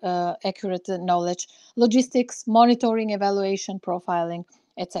accurate knowledge, logistics, monitoring, evaluation, profiling,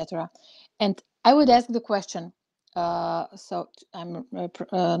 etc. And I would ask the question, so I'm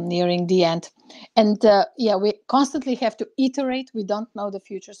nearing the end, and yeah, we constantly have to iterate. We don't know the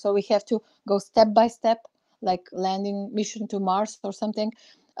future, so we have to go step by step, like landing mission to Mars or something.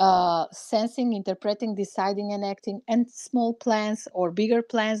 Sensing, interpreting, deciding, and acting, and small plans or bigger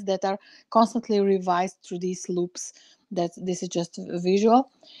plans that are constantly revised through these loops. That this is just a visual.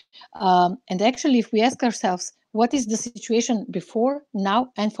 And actually, if we ask ourselves, what is the situation before,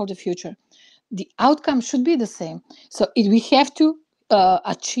 now, and for the future? The outcome should be the same. So we have to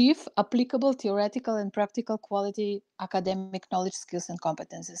achieve applicable theoretical and practical quality academic knowledge, skills, and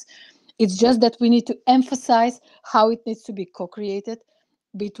competencies. It's just that we need to emphasize how it needs to be co-created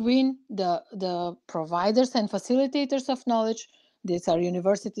between the providers and facilitators of knowledge. These are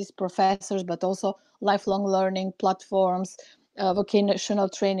universities, professors, but also lifelong learning platforms, vocational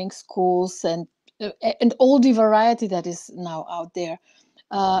training schools, and all the variety that is now out there.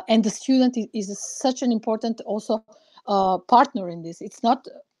 And the student is such an important also partner in this. It's not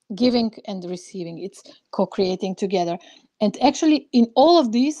giving and receiving, it's co-creating together. And actually in all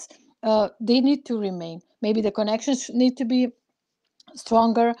of these, they need to remain. Maybe the connections need to be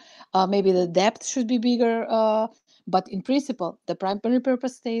stronger, maybe the depth should be bigger, but in principle the primary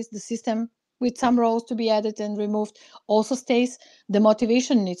purpose stays, the system with some roles to be added and removed also stays, the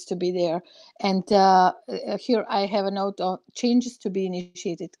motivation needs to be there. And here I have a note of changes to be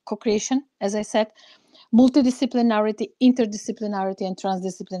initiated: co-creation, as I said, multidisciplinarity, interdisciplinarity, and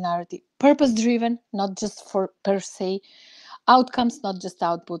transdisciplinarity, purpose driven, not just for per se, outcomes, not just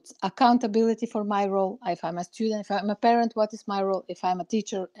outputs, accountability for my role, if I'm a student, if I'm a parent, what is my role, if I'm a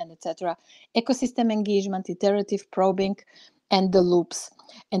teacher, and etc. Ecosystem engagement, iterative probing, and the loops.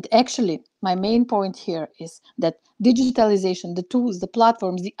 And actually my main point here is that digitalization, the tools, the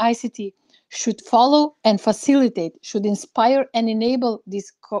platforms, the ICT should follow and facilitate, should inspire and enable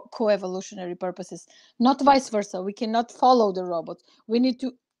these co-evolutionary purposes, not vice versa. We cannot follow the robots. We need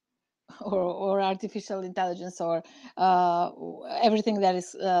to, or artificial intelligence, or everything that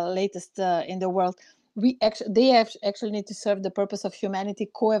is latest in the world. They actually need to serve the purpose of humanity,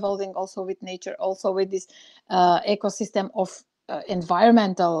 co-evolving also with nature, also with this ecosystem of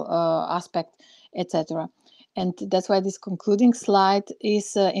environmental aspect, etc. And that's why this concluding slide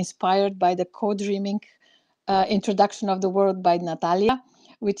is inspired by the co-dreaming introduction of the world by Nataliia,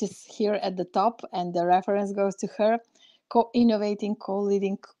 which is here at the top, and the reference goes to her. Co-innovating,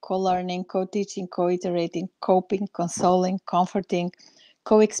 co-leading, co-learning, co-teaching, co-iterating, coping, consoling, comforting,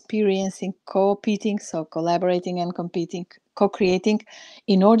 co-experiencing, co-opting, so collaborating and competing, co-creating,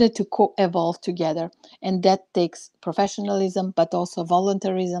 in order to co-evolve together. And that takes professionalism, but also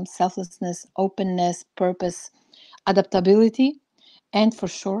voluntarism, selflessness, openness, purpose, adaptability, and for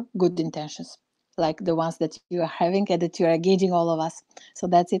sure, good intentions, like the ones that you are having and that you are engaging all of us. So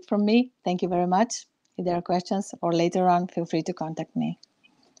that's it from me. Thank you very much. If there are questions or later on, feel free to contact me.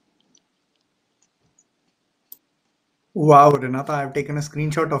 Wow, Renata, I've taken a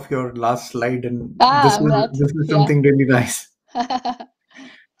screenshot of your last slide, and this is Yeah. something really nice.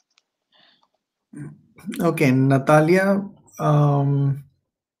 Okay, Nataliia. Well,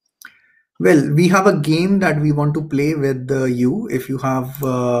 we have a game that we want to play with you. If you have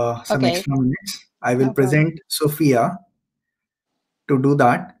some Okay. extra minutes, I will No problem. present Sofia to do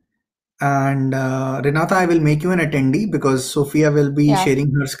that. And Renata, I will make you an attendee because Sofia will be Yeah.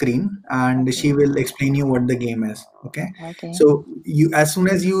 sharing her screen and Okay. she will explain you what the game is. Okay. Okay. So you, as soon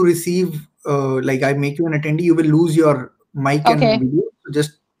as you receive, like I make you an attendee, you will lose your mic Okay. and video. So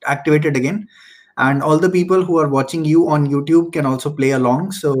just activate it again. And all the people who are watching you on YouTube can also play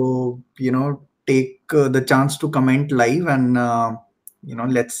along. So, take the chance to comment live and,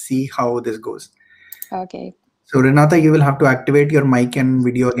 let's see how this goes. Okay. So Renata, you will have to activate your mic and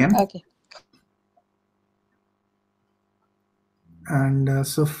video again. Okay. And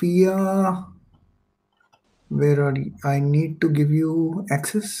Sophia, where are you? I need to give you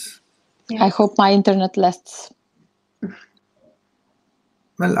access. Yeah. I hope my internet lasts.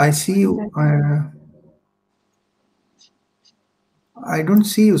 Well, I see you. I don't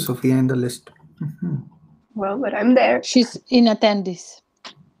see you, Sophia, in the list. Well, but I'm there. She's in attendees.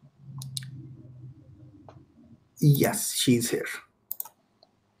 Yes, she's here.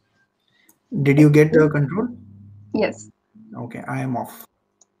 Did you get the control? Yes. Okay, I am off.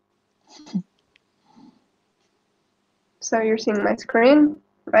 So you're seeing my screen,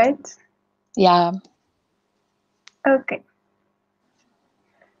 right? Yeah. Okay.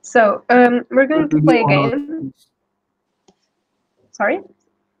 So we're going to play a game. Sorry?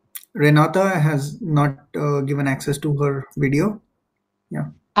 Renata has not given access to her video.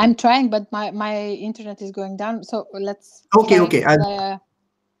 Yeah. I'm trying, but my internet is going down. So let's. Okay, try okay.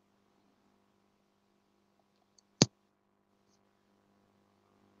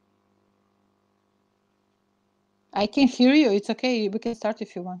 I can hear you. It's okay. We can start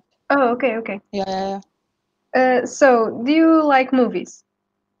if you want. Oh, okay, okay. Yeah. So, do you like movies?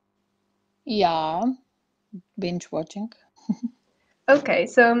 Yeah. Binge watching. Okay,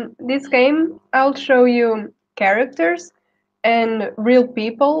 so this game, I'll show you characters and real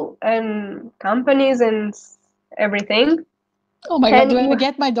people and companies and everything. Oh my God, do I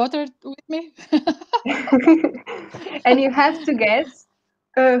get my daughter with me? And you have to guess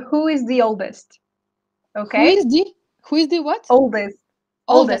who is the oldest. Okay? Who is the what? Oldest.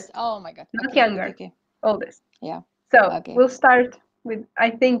 Oh my God. Not okay, younger. Okay. Oldest. Yeah. So we'll start with,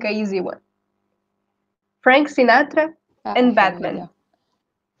 I think, an easy one. Frank Sinatra and Batman.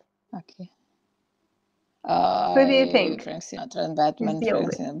 Okay. Who do you think? Frank Sinatra and Batman.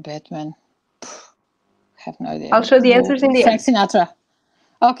 Frank Sinatra, Batman. Have no idea. I'll show the answers in the Frank end. Sinatra.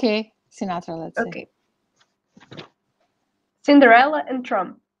 Okay, Sinatra, let's say. Okay. Cinderella and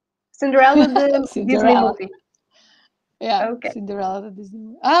Trump. Cinderella, the Disney movie. Yeah, okay. Cinderella, the Disney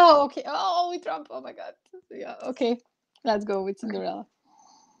movie. Oh, okay. Oh, with Trump. Oh my God. Yeah, okay. Let's go with Cinderella.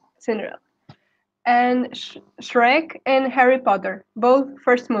 Cinderella. And Shrek and Harry Potter, both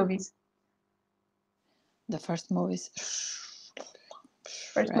first movies. The first movies.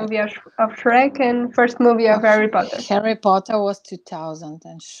 First movie of Shrek and first movie of Harry Potter. Harry Potter was 2000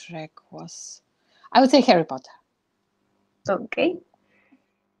 and Shrek was... I would say Harry Potter. Okay.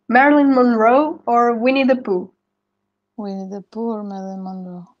 Marilyn Monroe or Winnie the Pooh? Winnie the Pooh or Marilyn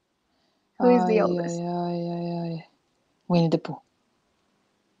Monroe? Who is the oldest? Winnie the Pooh.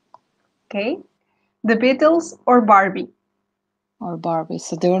 Okay. The Beatles or Barbie? Or Barbie.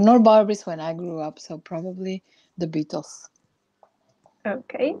 So there were no Barbies when I grew up, so probably the Beatles.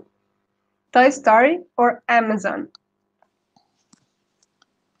 Okay. Toy Story or Amazon?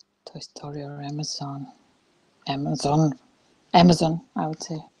 Toy Story or Amazon? Amazon, I would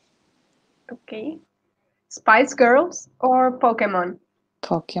say. Okay. Spice Girls or Pokemon?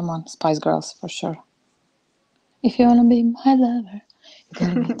 Pokemon, Spice Girls for sure. If you wanna be my lover, you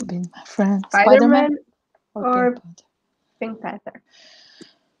gotta need to be my friend. Spider-Man or Pink Panther?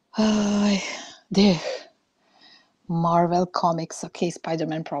 The Marvel Comics. Okay,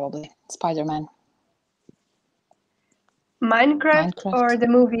 Spider-Man probably. Spider-Man. Minecraft or the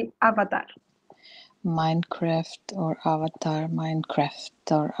movie Avatar? Minecraft or Avatar.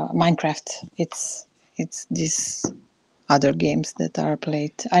 Minecraft. It's these other games that are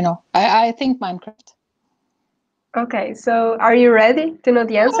played. I know. I think Minecraft. Okay, so are you ready to know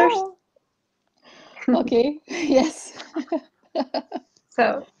the answers? Oh. Okay. Yes.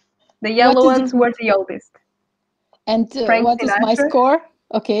 So the yellow ones were the oldest. And what is my score?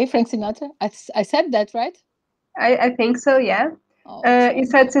 Okay, Frank Sinatra. I said that, right? I think so, yeah. You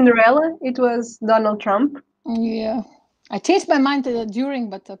said Cinderella. It was Donald Trump. Yeah. I changed my mind during,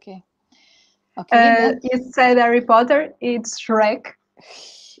 but okay. Okay. You said Harry Potter. It's Shrek.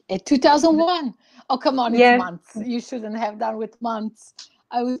 2001. Oh, come on. It's months. You shouldn't have done with months.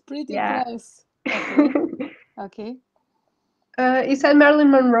 I was pretty close. Okay. You said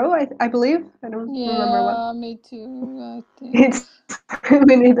Marilyn Monroe, I believe. I don't remember what. Yeah, me too. I think. It's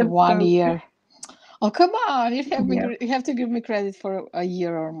we need 1 year. Oh, come on. You have to give me credit for a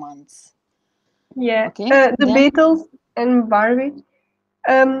year or months. Yeah. Okay. The Beatles and Barbie.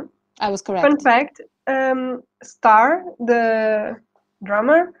 I was correct. Fun fact, Star, the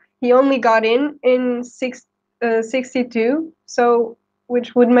drummer, he only got in 62, so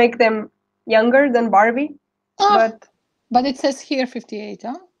which would make them younger than Barbie. But it says here 58,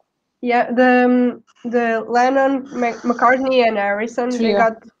 huh? Yeah, the Lennon, McCartney, and Harrison, they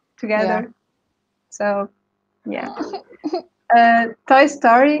got together. Yeah. So, yeah. Toy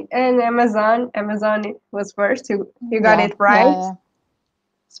Story and Amazon. Amazon was first. You got it right. Yeah.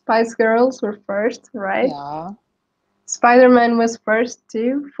 Spice Girls were first, right? Yeah. Spider-Man was first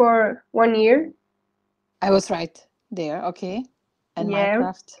too for 1 year. I was right there. Okay. And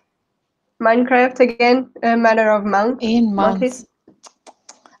Minecraft. Minecraft again, a matter of months. In months.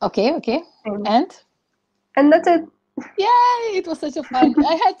 Okay. And And that's it. Yay! It was such a fun.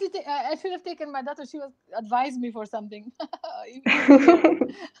 I had to. I should have taken my daughter. She was advised me for something.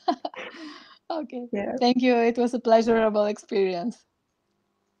 Okay. Yeah. Thank you. It was a pleasurable experience.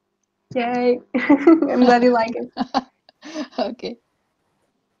 Yay! I'm glad you like it. Okay.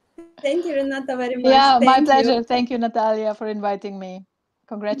 Thank you, Renata, very much. Yeah, Thank my you. pleasure. Thank you, Nataliia, for inviting me.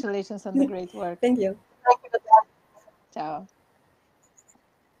 Congratulations on the great work. Thank you. Ciao.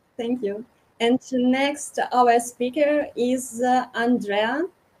 Thank you. And next, our speaker is Andrea.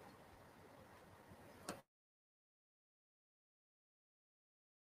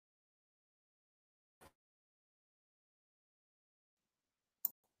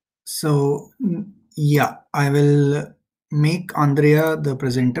 So, yeah, I will make Andrea the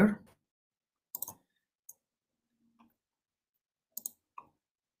presenter.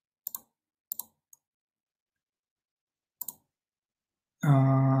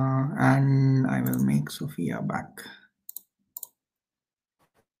 And I will make Sofia back.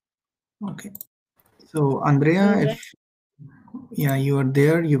 Okay. So, Andrea, if you are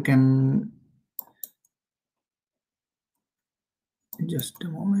there, you can just a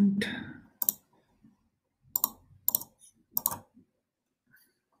moment.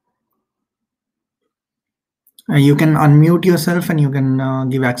 You can unmute yourself and you can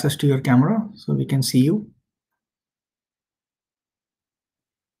give access to your camera so we can see you.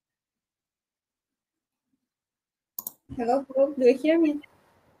 Hello, do you hear me?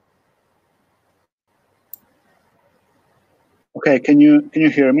 Okay, can you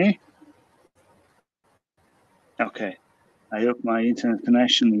hear me? Okay, I hope my internet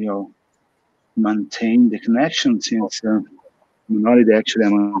connection will maintain the connection since I'm on holiday. Actually,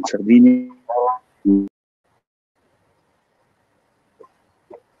 I'm on Sardinia.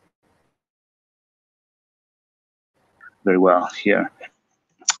 Very well here.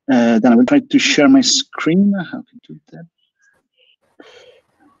 Then I will try to share my screen. How can I do that?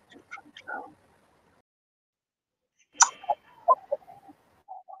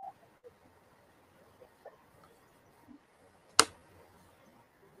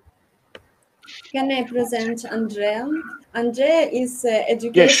 Can I present Andrea? Andrea is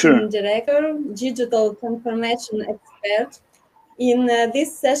Education Director, Digital Transformation Expert. In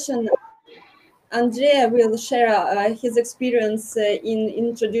this session, Andrea will share his experience in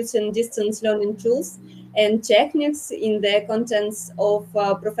introducing distance learning tools and techniques in the contents of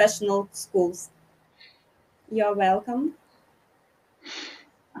professional schools. You're welcome.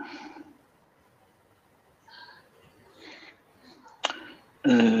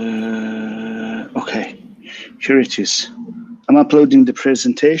 Okay, here it is. I'm uploading the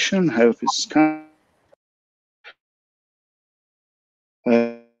presentation. I hope it's coming.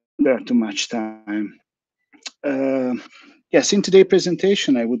 There too much time. Yes, in today's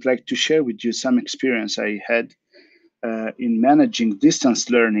presentation, I would like to share with you some experience I had in managing distance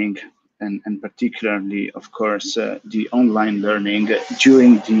learning and particularly, of course, the online learning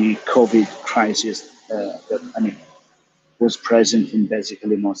during the COVID crisis that was present in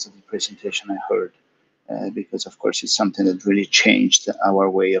basically most of the presentation I heard, because of course it's something that really changed our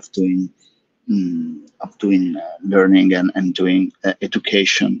way of doing learning and doing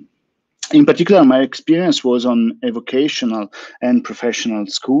education. In particular, my experience was on a vocational and professional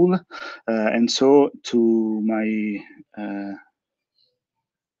school, and so to my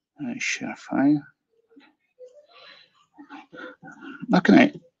share file. How can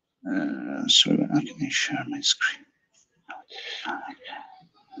I? Sorry, how can I share my screen?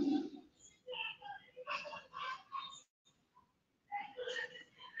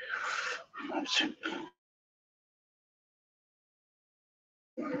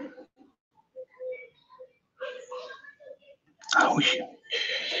 Oh, yeah.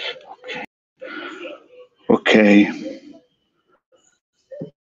 Okay.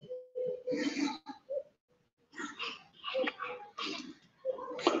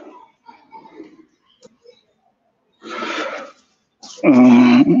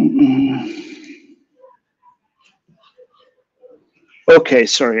 Okay,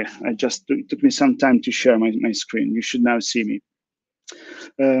 sorry. I just took me some time to share my screen. You should now see me.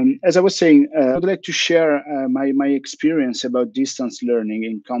 As I was saying, I would like to share my experience about distance learning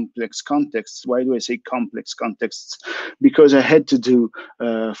in complex contexts. Why do I say complex contexts? Because I had to do,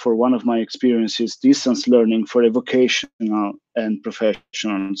 for one of my experiences, distance learning for a vocational and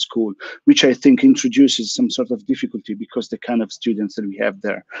professional school, which I think introduces some sort of difficulty because the kind of students that we have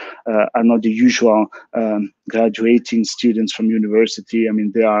there are not the usual graduating students from university. I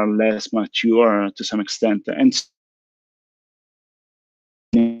mean, they are less mature to some extent. And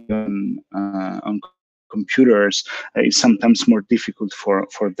on computers is sometimes more difficult for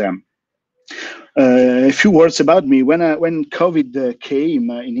them. A few words about me. When COVID came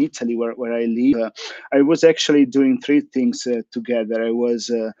in Italy, where I live, I was actually doing three things together. I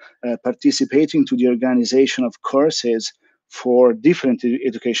was participating to the organization of courses for different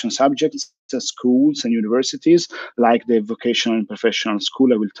education subjects, schools and universities, like the vocational and professional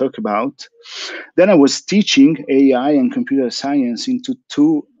school I will talk about. Then I was teaching AI and computer science into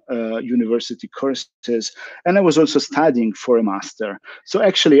two university courses, and I was also studying for a master. So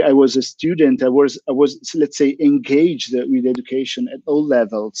actually, I was a student. I was let's say engaged with education at all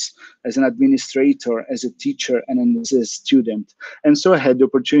levels, as an administrator, as a teacher, and as a student. And so I had the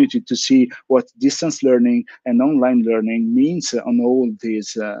opportunity to see what distance learning and online learning means on all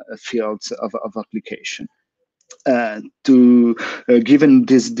these fields of application. To Given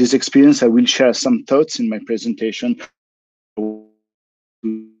this experience, I will share some thoughts in my presentation.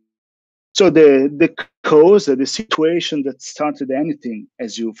 So the cause, the situation that started anything,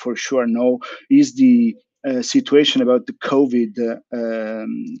 as you for sure know, is the situation about the COVID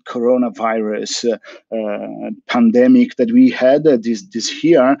coronavirus pandemic that we had this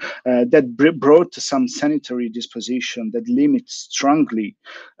year, that brought some sanitary disposition that limits strongly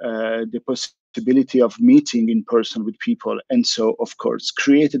the possibility of meeting in person with people, and so of course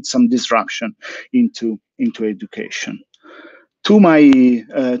created some disruption into education. To my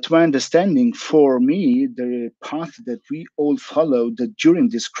understanding, for me, the path that we all followed during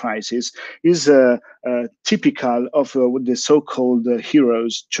this crisis is typical of the so-called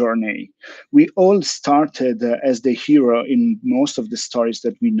hero's journey. We all started as the hero in most of the stories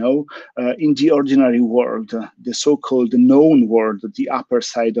that we know in the ordinary world, the so-called known world, the upper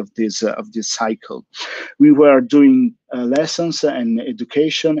side of this cycle. We were doing lessons and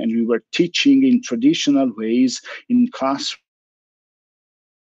education, and we were teaching in traditional ways in classrooms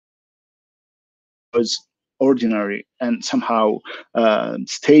was ordinary and somehow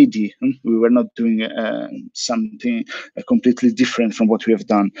steady. We were not doing something completely different from what we have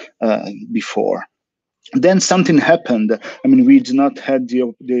done before. Then something happened. I mean, we did not have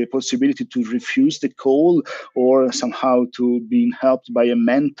the possibility to refuse the call or somehow to being helped by a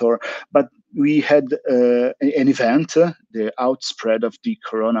mentor, but we had an event, the outspread of the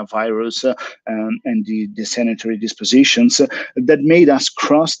coronavirus and the sanitary dispositions that made us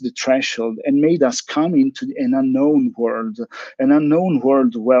cross the threshold and made us come into an unknown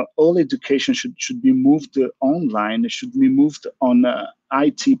world where all education should be moved online, should be moved on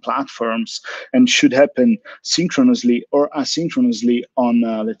IT platforms, and should happen synchronously or asynchronously on,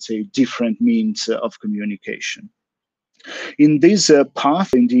 let's say, different means of communication. In this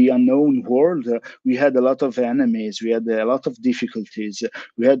path in the unknown world, we had a lot of enemies, we had a lot of difficulties,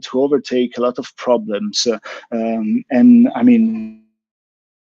 we had to overtake a lot of problems. And I mean,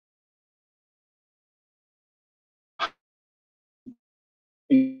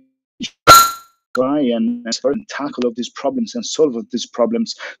 try and tackle of these problems and solve of these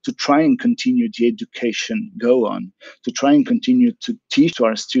problems to try and continue the education go on, to try and continue to teach to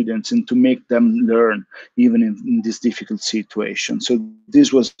our students and to make them learn even in this difficult situation. So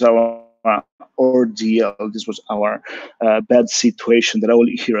this was our ordeal, this was our bad situation that all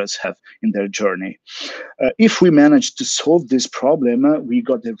heroes have in their journey. If we managed to solve this problem, we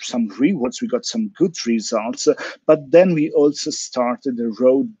got some rewards, we got some good results, but then we also started a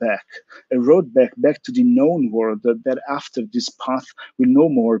road back to the known world that after this path will no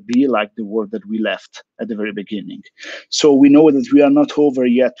more be like the world that we left at the very beginning. So we know that we are not over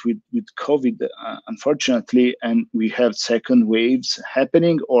yet with COVID, unfortunately, and we have second waves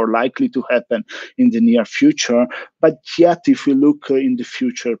happening or likely to happen in the near future. But yet, if we look in the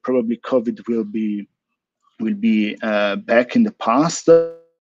future, probably COVID will be back in the past.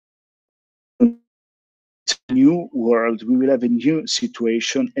 New world, we will have a new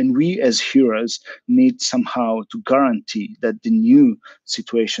situation, and we as heroes need somehow to guarantee that the new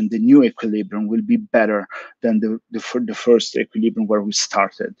situation, the new equilibrium will be better than the first equilibrium where we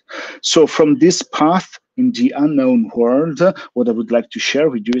started. So from this path in the unknown world, what I would like to share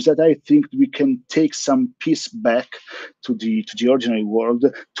with you is that I think we can take some peace back to the ordinary world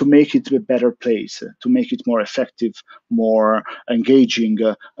to make it a better place, to make it more effective, more engaging,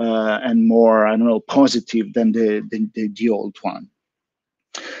 and more, I don't know, positive than the old one.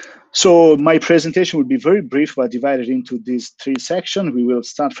 So my presentation will be very brief, but divided into these three sections. We will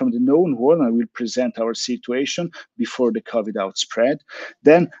start from the known world. I will present our situation before the COVID outspread.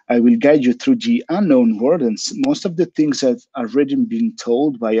 Then I will guide you through the unknown world, and most of the things have already been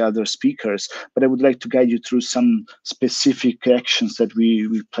told by other speakers, but I would like to guide you through some specific actions that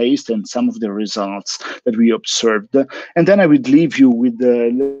we placed and some of the results that we observed. And then I would leave you with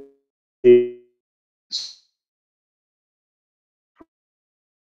the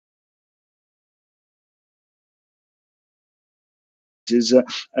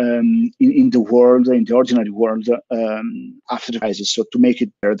in the world, in the ordinary world, after the crisis, so to make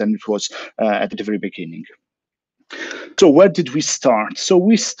it better than it was at the very beginning. So where did we start? So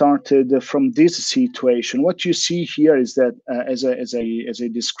we started from this situation. What you see here is that, as I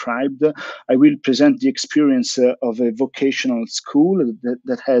described, I will present the experience of a vocational school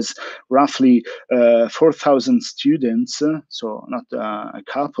that has roughly 4,000 students. So not a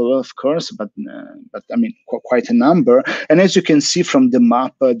couple, of course, but I mean quite a number. And as you can see from the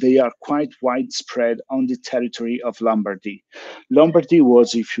map, they are quite widespread on the territory of Lombardy. Lombardy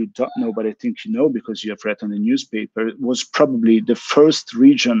was, if you don't know, but I think you know because you have read on the newspaper, was probably the first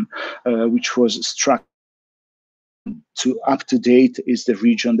region which was struck to up to date is the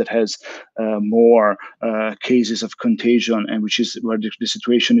region that has more cases of contagion, and which is where the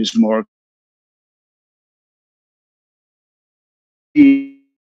situation is more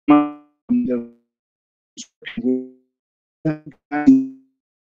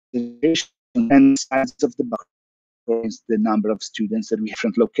and size of the is the number of students that we have in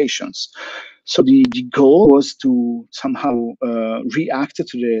different locations. So the goal was to somehow react to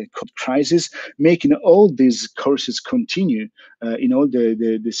the crisis, making all these courses continue in all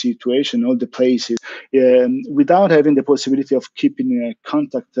the situation, all the places, without having the possibility of keeping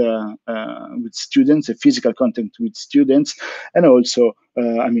contact with students, a physical contact with students, and also,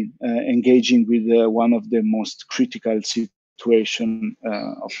 engaging with one of the most critical situation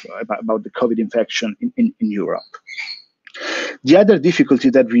about the COVID infection in Europe. The other difficulty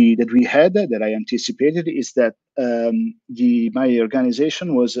that we had, that I anticipated, is that my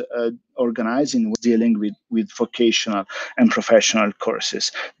organization was organizing, was dealing with vocational and professional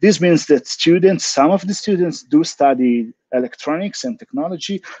courses. This means that some of the students do study electronics and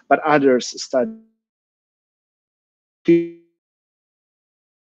technology, but others study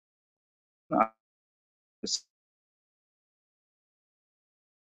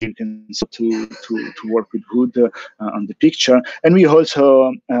you can see to work with wood on the picture. And we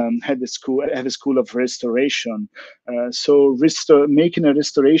also have a school of restoration. So making a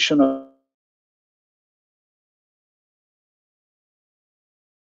restoration of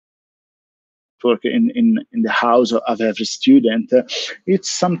work in the house of every student, it's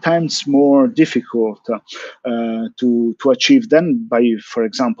sometimes more difficult to achieve than by, for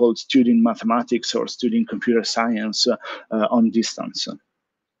example, studying mathematics or studying computer science on distance.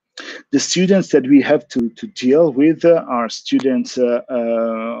 The students that we have to deal with are students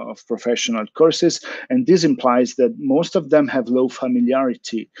of professional courses, and this implies that most of them have low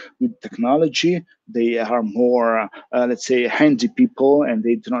familiarity with technology. They are more, let's say, handy people, and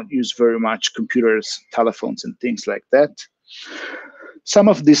they do not use very much computers, telephones, and things like that. Some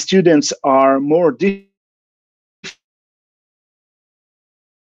of the students are more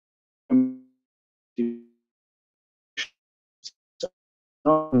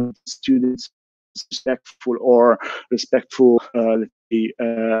students respectful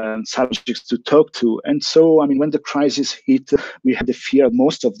subjects to talk to. And so, when the crisis hit, we had the fear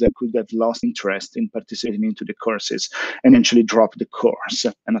most of them could have lost interest in participating into the courses and eventually drop the course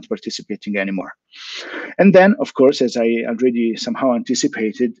and not participating anymore. And then, of course, as I already somehow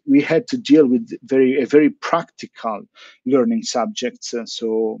anticipated, we had to deal with a very practical learning subjects.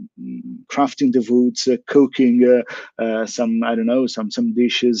 So crafting the woods, cooking some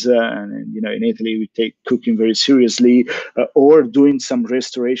dishes. And in Italy, we take cooking very seriously, or doing some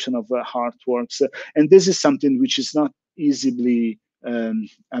restoration of artworks. And this is something which is not easily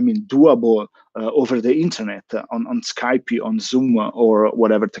doable over the internet, on Skype, on Zoom, or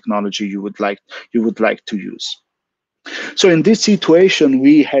whatever technology you would like to use. So in this situation,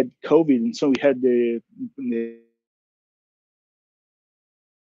 we had COVID, and so we had the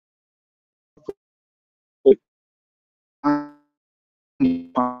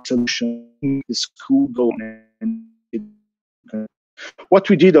solution, the school going. What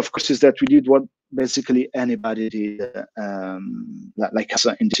we did, of course, is that we did what basically anybody did, like us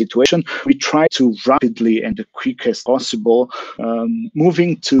in the situation. We tried to rapidly and the quickest possible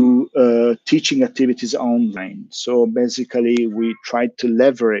moving to teaching activities online. So basically, we tried to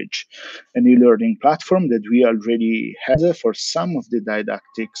leverage an e-learning platform that we already had for some of the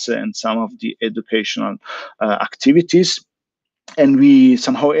didactics and some of the educational activities. And we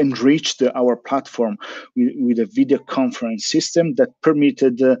somehow enriched our platform with a video conference system that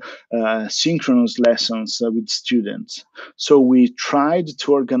permitted synchronous lessons with students. So we tried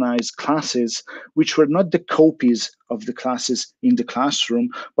to organize classes which were not the copies of the classes in the classroom,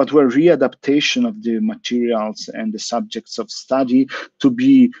 but were readaptation of the materials and the subjects of study to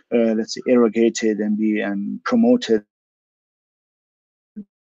be, let's say, irrigated and be promoted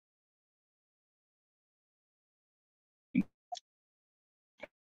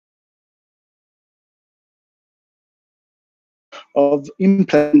of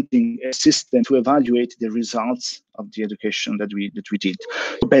implementing a system to evaluate the results of the education that we did.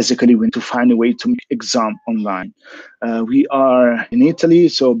 So basically, we need to find a way to make exam online. We are in Italy,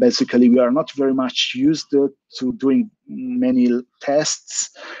 so basically we are not very much used to doing many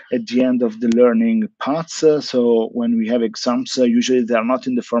tests at the end of the learning paths. So when we have exams, usually they are not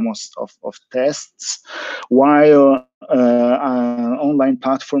in the form of tests, while online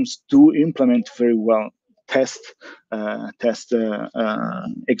platforms do implement very well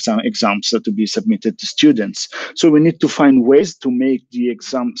exams to be submitted to students. So we need to find ways to make the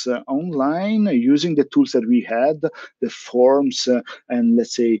exams online using the tools that we had, the forms and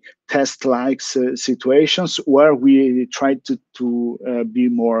let's say test-like situations where we tried to be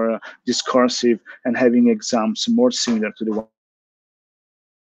more discursive and having exams more similar to the one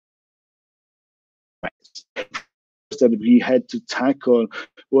that we had to tackle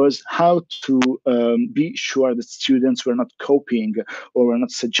was how to be sure that students were not copying or were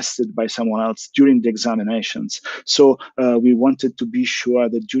not suggested by someone else during the examinations. So we wanted to be sure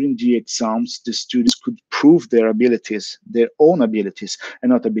that during the exams, the students could prove their abilities, their own abilities,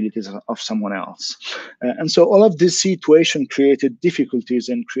 and not abilities of someone else. And so all of this situation created difficulties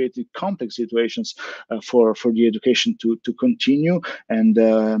and created complex situations for the education to continue. And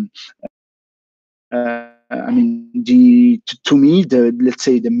I mean, to me, let's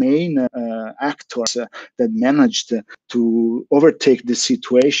say the main actors that managed to overtake the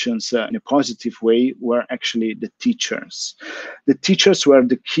situations in a positive way were actually the teachers. The teachers were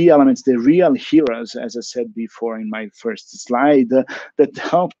the key elements, the real heroes, as I said before in my first slide, that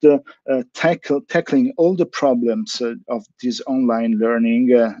helped tackling all the problems of this online learning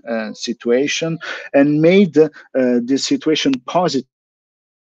situation and made this situation positive.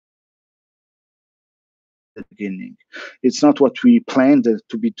 The beginning. It's not what we planned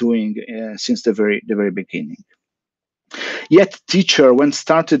to be doing since the very beginning. Yet teacher, when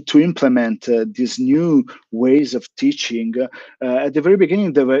started to implement these new ways of teaching, at the very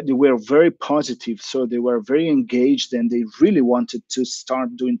beginning they were very positive, so they were very engaged and they really wanted to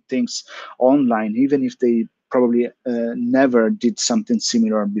start doing things online, even if they probably never did something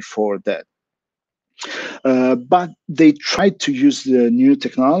similar before that. But they tried to use the new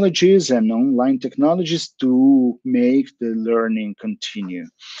technologies and online technologies to make the learning continue.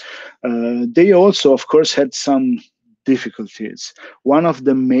 They also, of course, had some difficulties. One of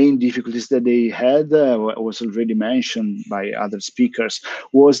the main difficulties that they had was already mentioned by other speakers,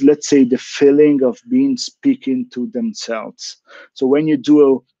 was, let's say, the feeling of being speaking to themselves. So when you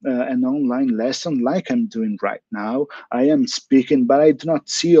do an online lesson like I'm doing right now, I am speaking, but I do not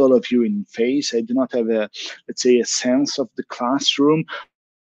see all of you in face. I do not have a, let's say, a sense of the classroom.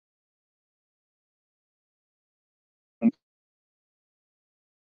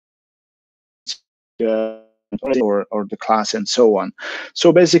 Or the class and so on.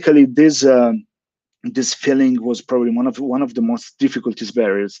 So basically this this feeling was probably one of the most difficult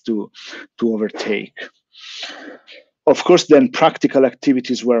barriers to overtake. Of course, then practical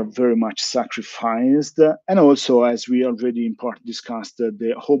activities were very much sacrificed, and also, as we already in part discussed,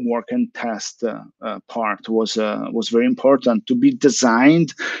 the homework and test part was very important to be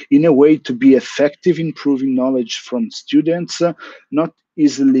designed in a way to be effective in proving knowledge from students, not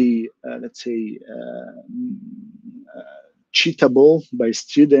easily, let's say, cheatable by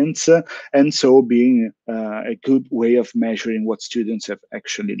students, and so being a good way of measuring what students have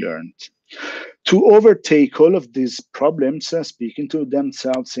actually learned. To overtake all of these problems, speaking to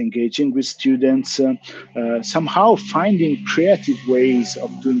themselves, engaging with students, somehow finding creative ways of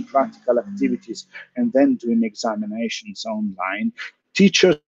doing practical activities and then doing examinations online,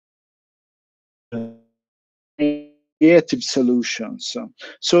 teachers creative solutions.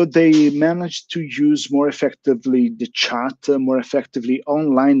 So they managed to use more effectively the chat, more effectively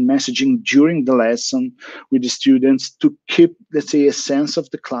online messaging during the lesson with the students to keep, let's say, a sense of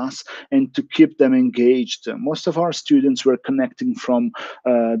the class and to keep them engaged. Most of our students were connecting from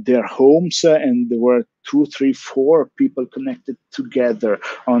their homes, and there were 2, 3, 4 people connected together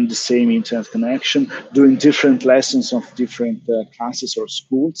on the same internet connection, doing different lessons of different classes or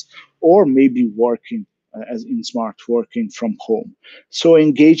schools, or maybe working as in smart working from home. So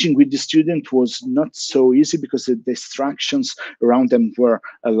engaging with the student was not so easy because the distractions around them were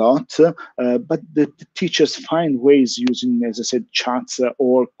a lot, but the teachers find ways using, as I said, chats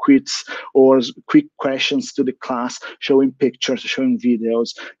or quiz or quick questions to the class, showing pictures, showing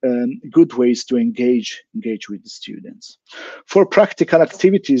videos, good ways to engage with the students. For practical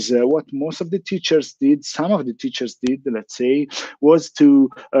activities, what most of the teachers did, some of the teachers did, let's say, was to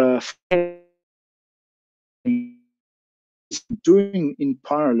doing in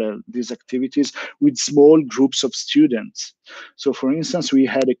parallel these activities with small groups of students. So for instance, we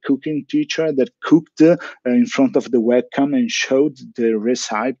had a cooking teacher that cooked in front of the webcam and showed the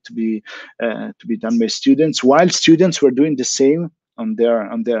recipe to be done by students, while students were doing the same on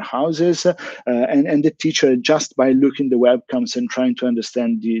their houses, and the teacher, just by looking the webcams and trying to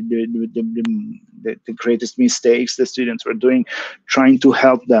understand the greatest mistakes the students were doing, trying to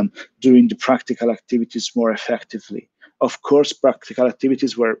help them doing the practical activities more effectively. Of course, practical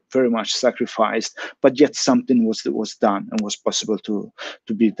activities were very much sacrificed, but yet something was done and was possible to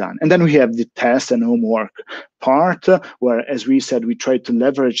be done. And then we have the test and homework part, where, as we said, we try to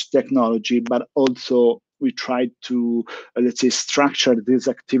leverage technology, but also we tried to, let's say, structure these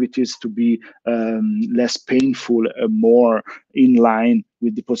activities to be less painful, more in line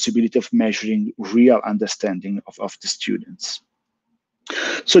with the possibility of measuring real understanding of the students.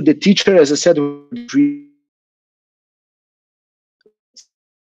 So the teacher, as I said,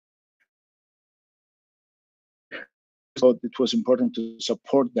 thought it was important to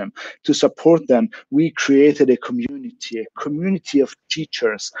support them. To support them, we created a community of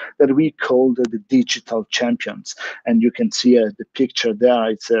teachers that we called the digital champions. And you can see the picture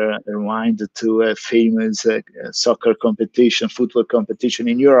there. It's a reminder to a famous soccer competition, football competition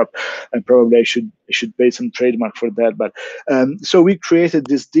in Europe. And probably I should pay some trademark for that. But so we created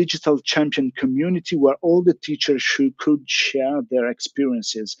this digital champion community where all the teachers could share their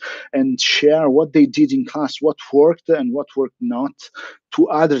experiences and share what they did in class, what worked and what worked not, to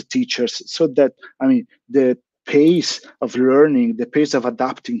other teachers, so that, I mean, the pace of learning, the pace of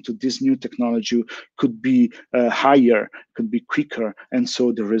adapting to this new technology could be higher, could be quicker, and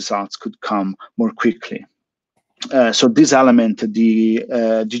so the results could come more quickly. So this element, the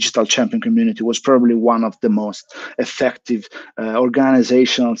digital champion community, was probably one of the most effective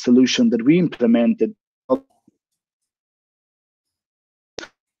organizational solutions that we implemented.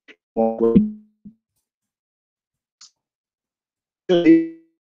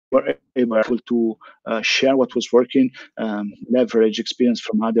 Were able to share what was working, leverage experience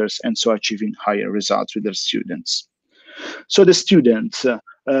from others, and so achieving higher results with their students. So the students,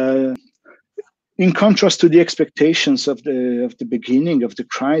 in contrast to the expectations of the beginning of the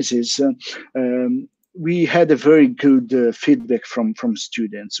crisis, we had a very good feedback from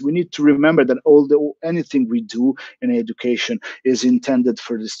students. We need to remember that anything we do in education is intended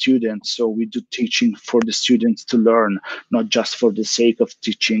for the students. So we do teaching for the students to learn, not just for the sake of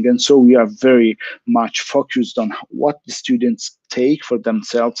teaching. And so we are very much focused on what the students take for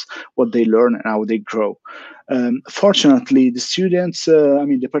themselves, what they learn, and how they grow. Fortunately, the students,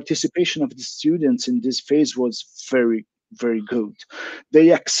 the participation of the students in this phase was very, very good.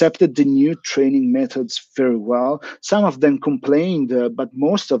 They accepted the new training methods very well. Some of them complained, but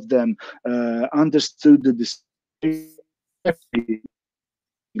most of them understood the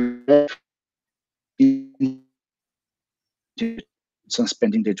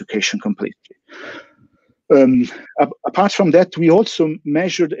suspending the education completely. Apart from that, we also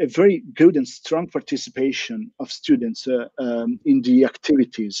measured a very good and strong participation of students in the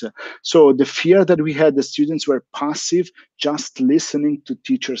activities. So the fear that we had, the students were passive, just listening to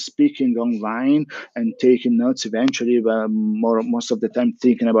teachers speaking online and taking notes eventually, most of the time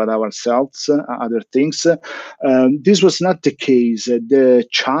thinking about ourselves, other things. This was not the case. The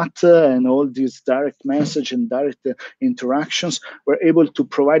chat and all these direct message and direct interactions were able to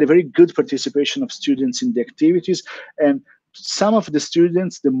provide a very good participation of students in the activities, and some of the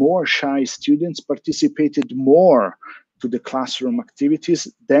students, the more shy students, participated more to the classroom activities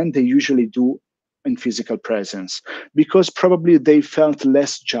than they usually do in physical presence, because probably they felt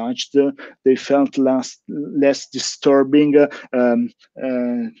less judged, they felt less disturbing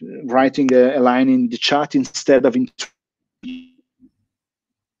writing a line in the chat instead of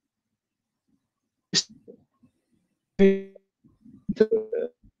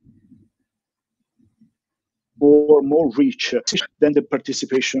more reach than the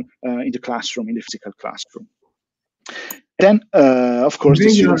participation in the classroom, in the physical classroom. Then, of course, the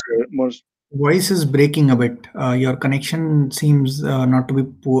students were more. Voice is breaking a bit. Your connection seems not to be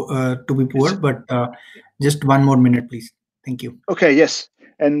poor, but just one more minute, please. Thank you. Okay. Yes.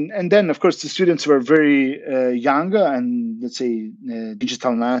 And then, of course, the students were very young and, let's say,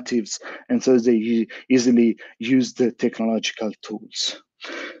 digital natives, and so they easily used the technological tools.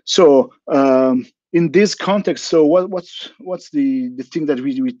 So in this context, so what's the thing that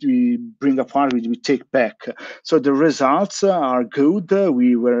we bring apart, we take back? So the results are good.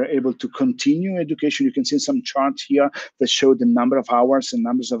 We were able to continue education. You can see some charts here that show the number of hours and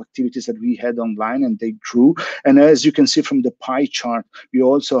numbers of activities that we had online, and they grew. And as you can see from the pie chart, we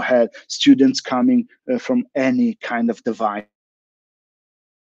also had students coming from any kind of device.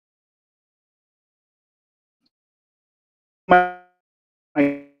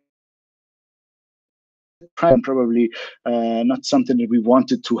 Probably not something that we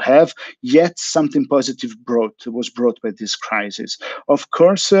wanted to have, yet something positive was brought by this crisis. Of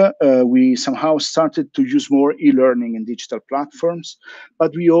course, we somehow started to use more e-learning and digital platforms,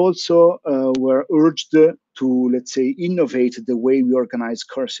 but we also were urged to, let's say, innovate the way we organize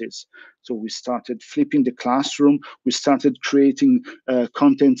courses. So we started flipping the classroom. We started creating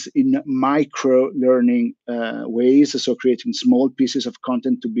contents in micro-learning ways, so creating small pieces of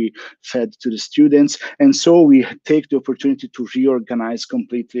content to be fed to the students. And so we take the opportunity to reorganize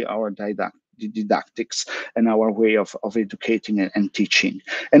completely our didactics and our way of educating and teaching.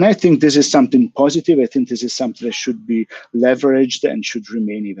 And I think this is something positive. I think this is something that should be leveraged and should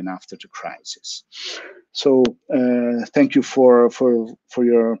remain even after the crisis. So thank you for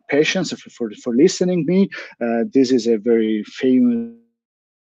your patience, for listening me. This is a very famous.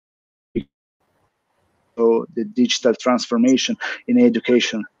 So the digital transformation in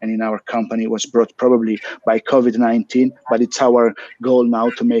education and in our company was brought probably by COVID-19, but it's our goal now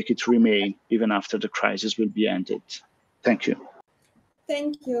to make it remain even after the crisis will be ended. Thank you.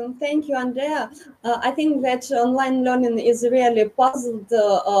 Thank you, Andrea. I think that online learning is really a puzzled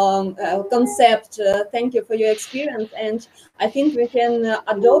concept. Thank you for your experience, and I think we can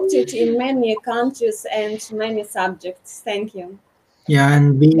adopt it in many countries and many subjects. Thank you. Yeah,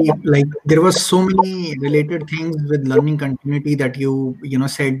 and there was so many related things with learning continuity that you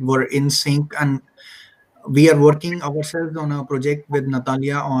said were in sync, and we are working ourselves on a project with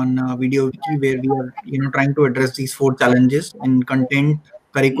Nataliia on Video Wiki, where we are trying to address these 4 challenges in content,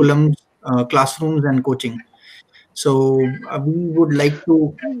 curriculums, classrooms, and coaching. So we would like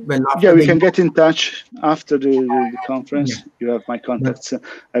to, yeah, we can get in touch after the conference. Yeah. You have my contacts.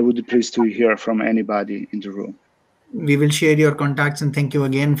 I would be pleased to hear from anybody in the room. We will share your contacts, and thank you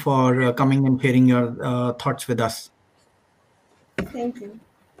again for coming and sharing your thoughts with us. Thank you.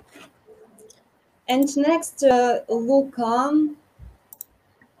 And next, Luca.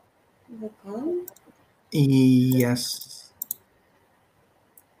 Yes.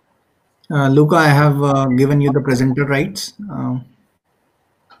 Luca, I have given you the presenter rights.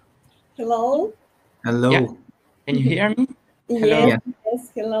 Hello. Hello. Yeah. Can you hear me? Hello.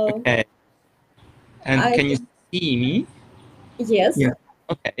 Yes, hello. Okay. And can you see me? Yes. Yeah.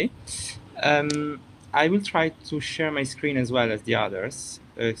 Okay. I will try to share my screen as well as the others,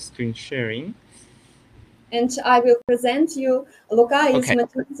 screen sharing. And I will present you. Luca is a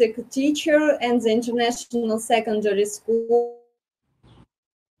mathematics teacher and the International Secondary School.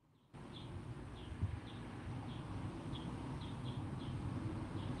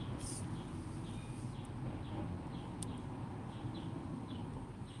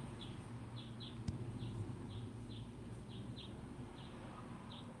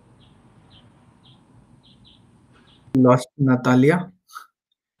 Lost Nataliia.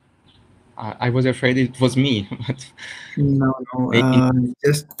 I was afraid it was me. But no.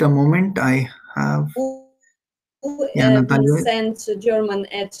 Just a moment. I have. Nataliia sent German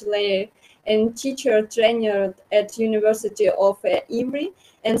at Leer and teacher trainer at University of Ivry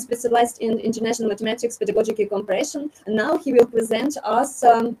and specialized in international mathematics pedagogical comparison. And now he will present us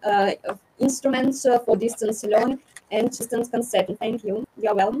instruments for distance learning and distance concept. Thank you.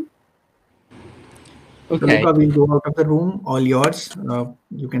 You're welcome. Okay. So Luca, we'll go out of the room. All yours.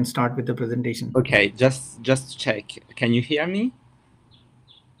 You can start with the presentation. Okay, just check. Can you hear me?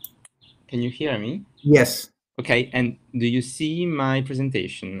 Can you hear me? Yes. Okay, and do you see my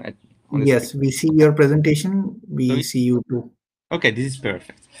presentation? Yes, we see your presentation. We see you too. Okay, this is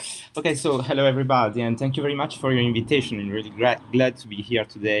perfect. Okay, so hello everybody, and thank you very much for your invitation. I'm really glad to be here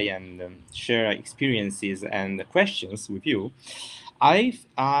today and share experiences and questions with you. I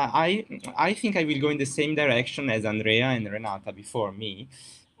think I will go in the same direction as Andrea and Renata before me,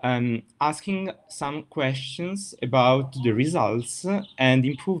 asking some questions about the results and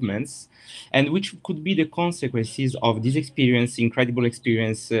improvements, and which could be the consequences of this experience, incredible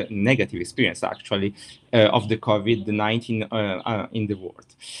experience, negative experience actually, of the COVID-19 in the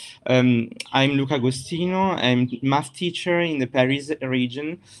world. I'm Luca Agostino. I'm math teacher in the Paris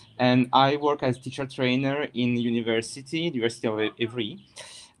region, and I work as teacher trainer in University of Ivry.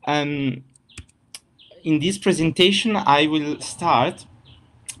 In this presentation, I will start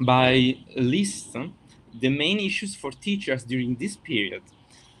by list the main issues for teachers during this period.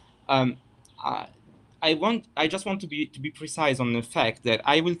 I just want to be precise on the fact that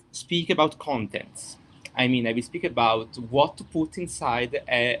I will speak about contents. I mean, I will speak about what to put inside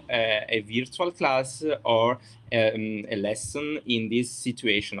a virtual class or a lesson in this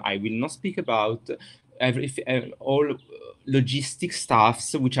situation. I will not speak about all logistic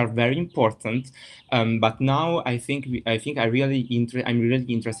stuffs, which are very important. But now I'm really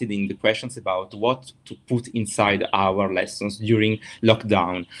interested in the questions about what to put inside our lessons during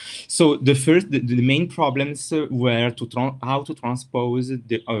lockdown. So the main problems were how to transpose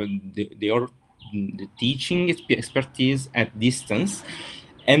the teaching expertise at distance,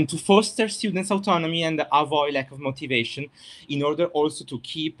 and to foster students' autonomy and avoid lack of motivation, in order also to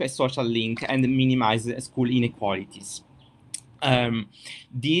keep a social link and minimize school inequalities.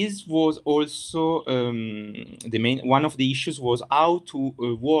 This was also one of the issues was how to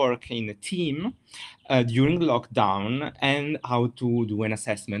work in a team during lockdown, and how to do an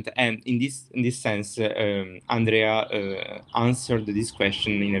assessment. And in this sense, Andrea answered this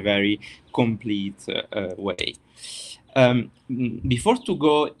question in a very complete way. Before to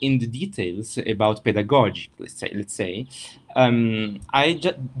go in the details about pedagogy, let's say,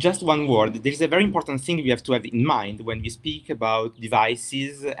 just one word. There is a very important thing we have to have in mind when we speak about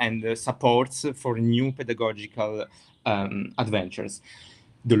devices and supports for new pedagogical adventures.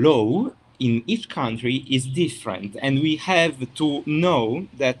 The law in each country is different, and we have to know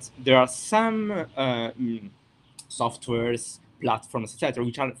that there are some softwares, platforms, etc.,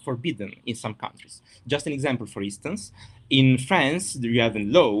 which are forbidden in some countries. Just an example, for instance, in France, you have a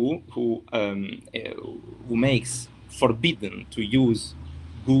law who makes forbidden to use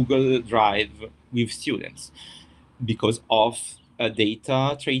Google Drive with students because of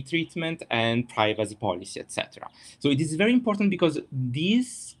data trade treatment and privacy policy, etc. So it is very important, because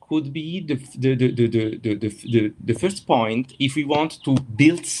this could be the first point if we want to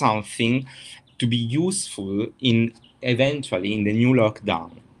build something to be useful eventually in the new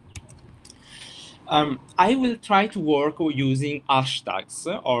lockdown. I will try to work using hashtags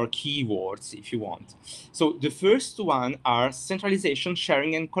or keywords if you want. So the first one are centralization,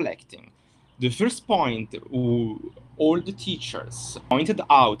 sharing, and collecting. The first point all the teachers pointed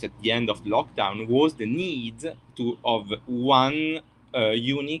out at the end of the lockdown was the need of one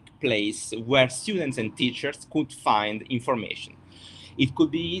unique place where students and teachers could find information. It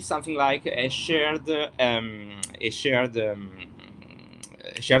could be something like a shared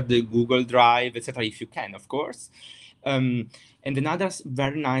Google Drive, etc., if you can, of course. And another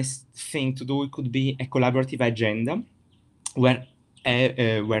very nice thing to do could be a collaborative agenda, where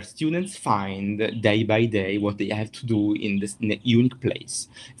students find day by day what they have to do in a unique place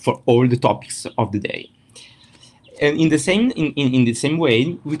for all the topics of the day. And in the same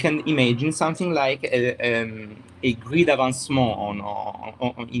way, we can imagine something like a grid avancement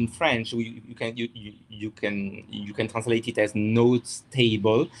in French. You can translate it as notes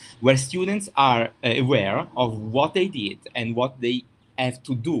table, where students are aware of what they did and what they have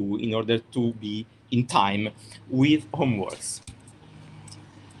to do in order to be in time with homeworks.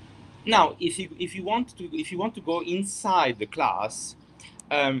 Now, if you want to go inside the class,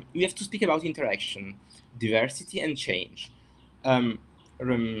 we have to speak about interaction, diversity, and change.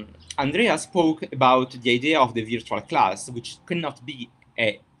 Andrea spoke about the idea of the virtual class, which cannot be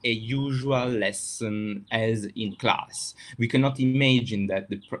a usual lesson as in class. We cannot imagine that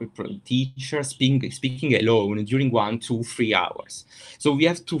the teacher speaking alone during 1, 2, 3 hours. So we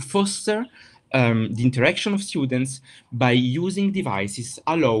have to foster the interaction of students by using devices,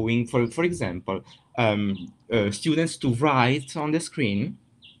 allowing, for example, students to write on the screen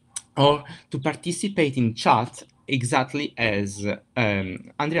or to participate in chat, exactly as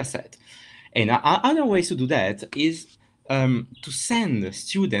Andrea said. And other ways to do that is to send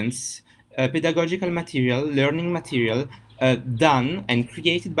students pedagogical material, learning material done and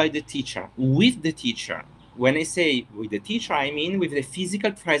created by the teacher, with the teacher. When I say with the teacher, I mean with the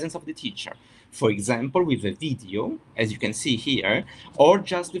physical presence of the teacher. For example, with a video, as you can see here, or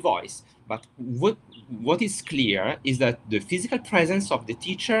just the voice. But what is clear is that the physical presence of the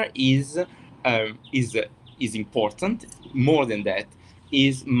teacher is important. More than that,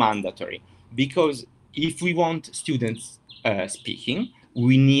 is mandatory, because if we want students speaking,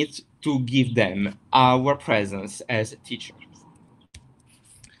 we need to give them our presence as teachers.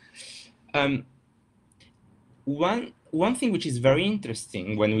 One thing which is very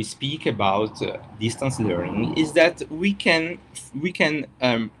interesting when we speak about distance learning is that we can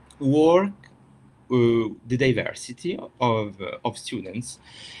work the diversity of students,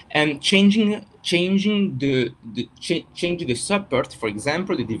 and changing the support, for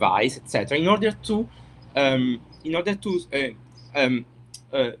example, the device, etc., in order to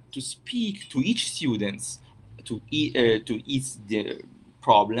speak to each student, to each the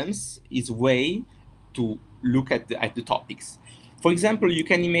problems, its way to look at the topics. For example, you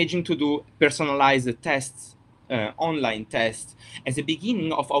can imagine to do personalized tests, online tests, as a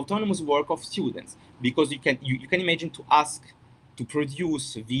beginning of autonomous work of students, because you can imagine to ask to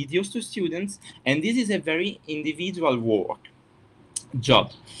produce videos to students, and this is a very individual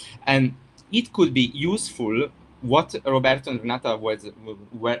job, and it could be useful. What Roberto and Renata were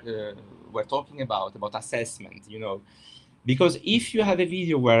talking about assessment, because if you have a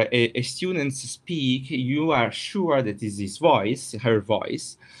video where a student speak, you are sure that is his voice, her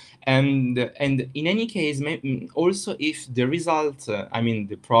voice, and in any case, also if the result,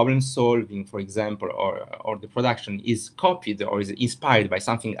 the problem solving, for example, or the production is copied or is inspired by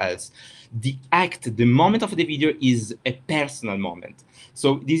something else, the moment of the video is a personal moment.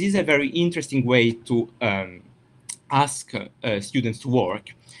 So this is a very interesting way to ask students to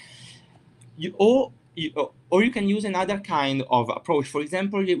work. Or you can use another kind of approach. For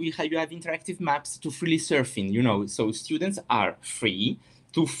example, you have interactive maps to freely surfing, so students are free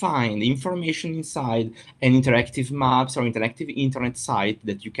to find information inside an interactive maps or interactive internet site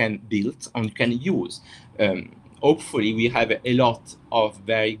that you can build and you can use. Hopefully, we have a lot of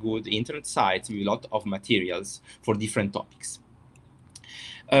very good internet sites with a lot of materials for different topics.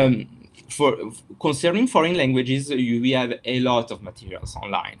 For concerning foreign languages, we have a lot of materials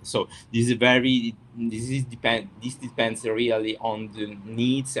online. So this depends really on the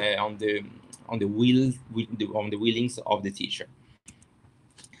needs, on the willings of the teacher.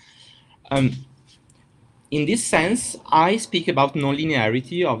 In this sense, I speak about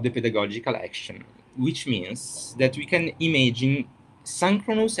non-linearity of the pedagogical action, which means that we can imagine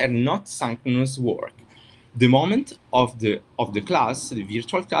synchronous and not synchronous work. The moment of the class, the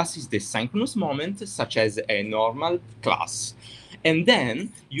virtual class, is the synchronous moment, such as a normal class. And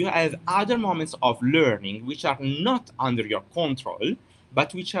then you have other moments of learning which are not under your control,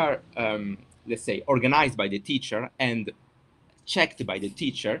 but which are, let's say, organized by the teacher and checked by the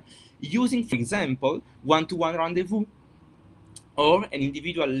teacher, using, for example, one-to-one rendezvous or an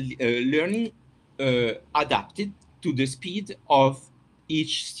individual learning adapted to the speed of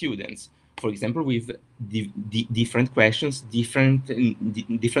each student. For example, with different questions, different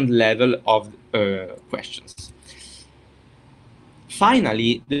level of questions.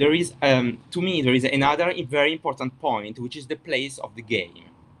 Finally, there is, to me, there is another very important point, which is the place of the game.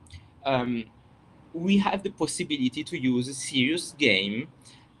 We have the possibility to use a serious game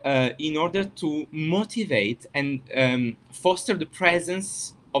in order to motivate and foster the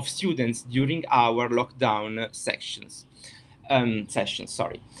presence of students during our lockdown sessions.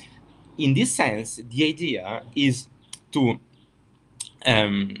 In this sense, the idea is to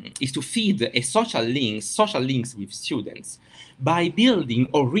feed a social links with students by building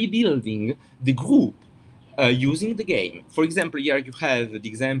or rebuilding the group using the game. For example, here you have the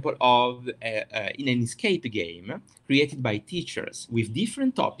example of in an escape game created by teachers with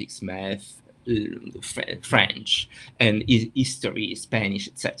different topics: math, French, and history, Spanish,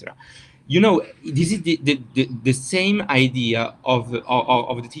 etc. This is the same idea of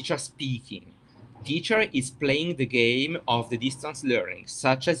the teacher speaking. Teacher is playing the game of the distance learning,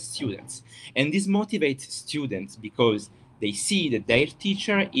 such as students. And this motivates students because they see that their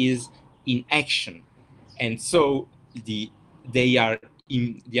teacher is in action. And so they are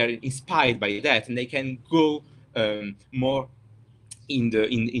inspired by that, and they can go more in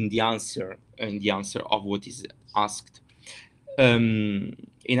the answer of what is asked. You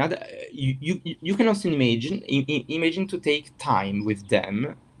can also imagine to take time with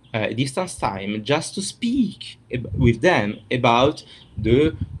them, distance time, just to speak with them about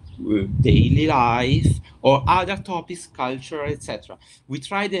the daily life or other topics, culture, etc. We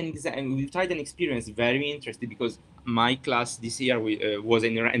tried an experience very interesting, because my class this year was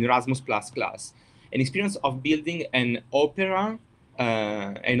an Erasmus Plus class, an experience of building an opera,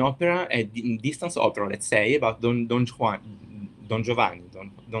 a distance opera, let's say, about Don Juan.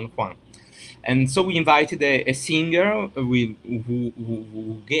 And so we invited a singer who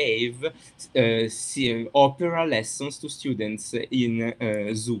gave opera lessons to students in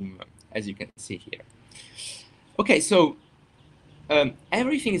Zoom, as you can see here. Okay, so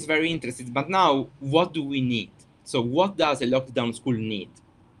everything is very interesting, but now what do we need? So what does a lockdown school need?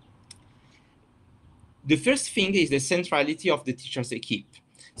 The first thing is the centrality of the teacher's equipe.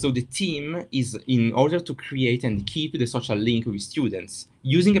 So the team is in order to create and keep the social link with students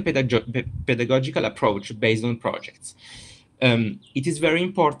using a pedagogical approach based on projects. It is very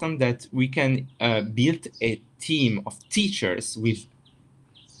important that we can build a team of teachers with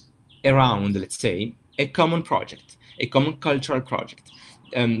around, let's say, a common project, a common cultural project.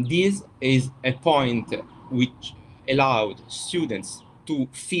 This is a point which allowed students to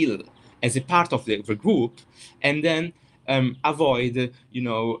feel as a part of the group, and then avoid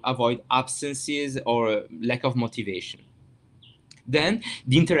absences or lack of motivation. Then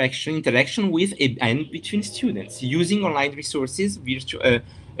the interaction with and between students using online resources, virtual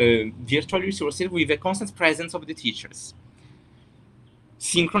resources with a constant presence of the teachers.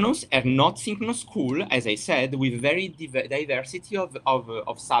 Synchronous and not synchronous school, as I said, with very diversity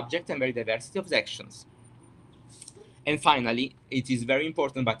of subject and very diversity of sections. And finally, it is very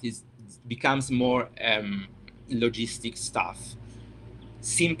important, but it becomes more logistic stuff.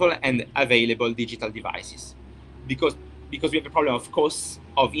 Simple and available digital devices. Because we have a problem of costs,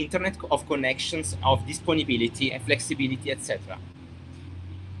 of internet, of connections, of disponibility and flexibility, etc.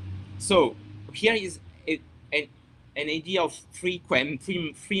 So here is an idea of three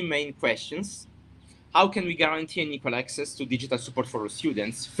main questions. How can we guarantee an equal access to digital support for our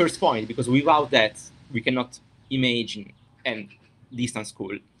students? First point, because without that, we cannot imagine a distance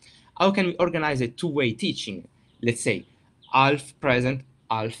school. How can we organize a two-way teaching? Let's say half present,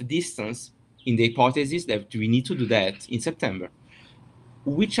 half distance, in the hypothesis that we need to do that in September.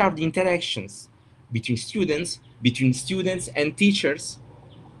 Which are the interactions between students and teachers?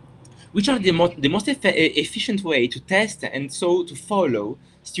 Which are the most efficient way to test and so to follow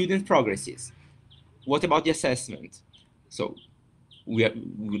student progresses? What about the assessment? So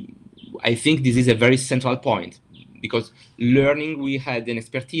I think this is a very central point, because learning, we had an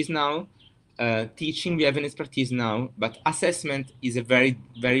expertise now, teaching, we have an expertise now, but assessment is a very,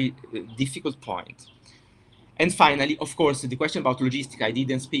 very difficult point. And finally, of course, the question about logistics, I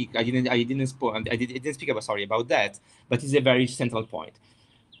didn't speak about that, but it's a very central point.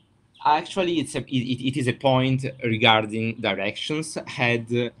 Actually, it is a point regarding directions,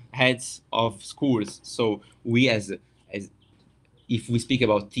 heads of schools. So we as if we speak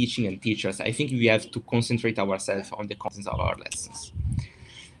about teaching and teachers, I think we have to concentrate ourselves on the contents of our lessons.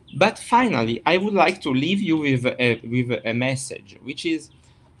 But finally, I would like to leave you with a message, which is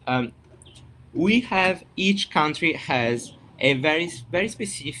each country has a very, very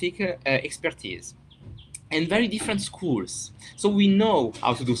specific expertise and very different schools. So we know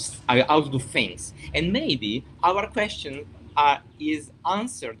how to do things. And maybe our question is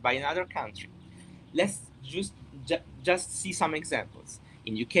answered by another country. Let's just see some examples.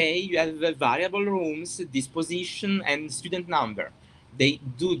 In UK, you have variable rooms, disposition, and student number. They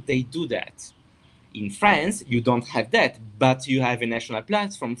do that. In France, you don't have that, but you have a national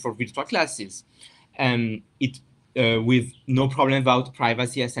platform for virtual classes. With no problem about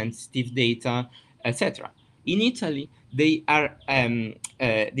privacy and sensitive data, etc. In Italy, they are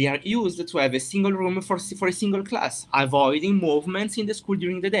used to have a single room for a single class, avoiding movements in the school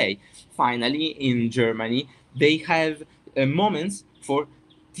during the day. Finally, in Germany, they have moments for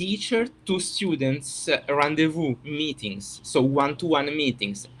teacher to students rendezvous meetings, so one-to-one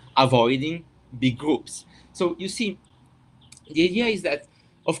meetings, avoiding big groups. So you see, the idea is that,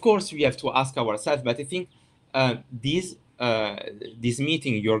 of course, we have to ask ourselves, but I think this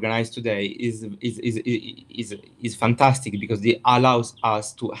meeting you organized today is fantastic, because it allows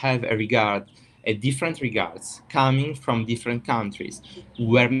us to have a different regards coming from different countries,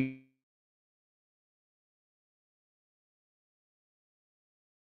 where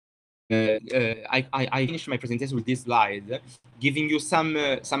I finished my presentation with this slide, giving you some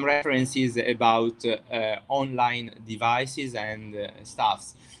references about online devices and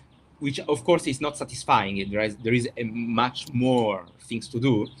stuffs, which of course is not satisfying. There is much more things to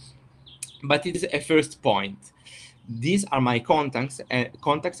do, but it is a first point. These are my contacts,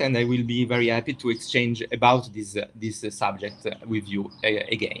 and I will be very happy to exchange about this subject with you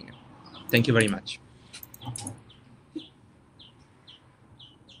again. Thank you very much.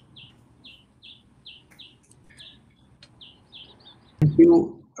 Thank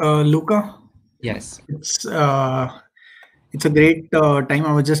you, Luca. Yes. It's a great time.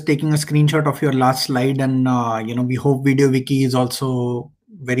 I was just taking a screenshot of your last slide, and we hope VideoWiki is also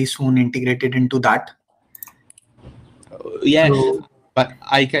very soon integrated into that. Yeah, so, but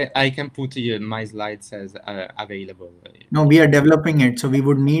I can put my slides as available. No, we are developing it, so we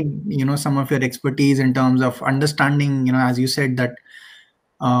would need some of your expertise in terms of understanding. As you said, that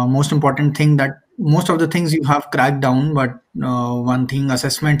most important thing, that most of the things you have cracked down, but one thing,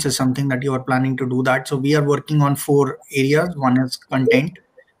 assessments, is something that you are planning to do that. So we are working on 4 areas. One is content,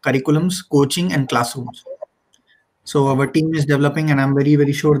 curriculums, coaching, and classrooms. So our team is developing, and I'm very,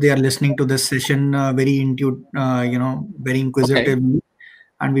 very sure they are listening to this session very very inquisitively,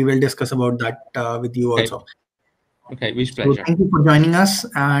 and we will discuss about that with you also. Okay, with So pleasure. thank you for joining us,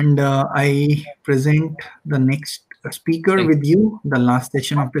 and I present the next speaker with you, the last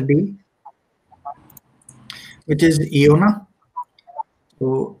session of the day, which is Ionna.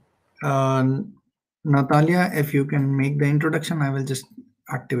 So Nataliia, if you can make the introduction, I will just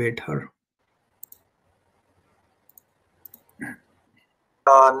activate her.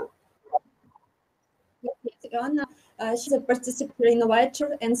 Ionna, she's a participatory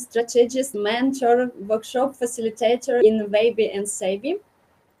innovator and strategist, mentor, workshop facilitator in Wavy and Savvy.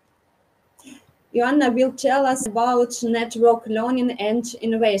 Ionna will tell us about network learning and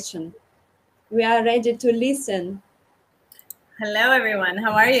innovation. We are ready to listen. Hello, everyone.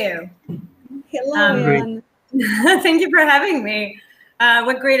 How are you? Hello, Ionna. Thank you for having me.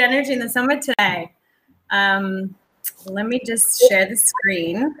 What great energy in the summit today. Let me just share the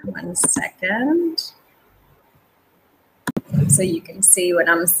screen. 1 second. So you can see what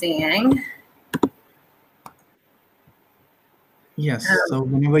I'm seeing. Yes. So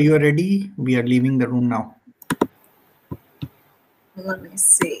whenever you are ready, we are leaving the room now. Let me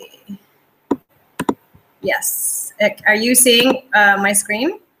see. Yes. Are you seeing my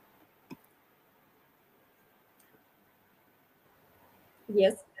screen?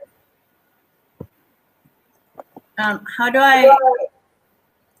 Yes. How do I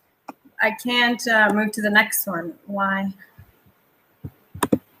can't move to the next one. Why?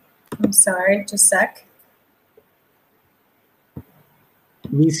 I'm sorry, just a sec.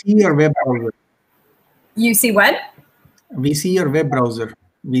 We see your web browser. You see what? We see your web browser.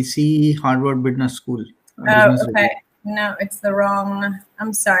 We see Harvard Business School. Oh, okay. No, it's the wrong.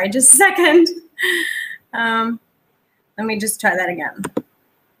 I'm sorry, just a second. Let me just try that again.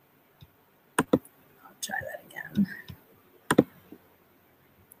 I'll try that again.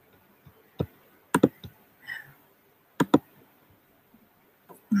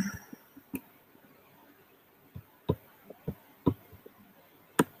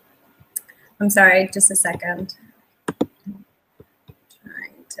 I'm sorry, just a second.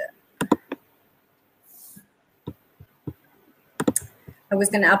 I was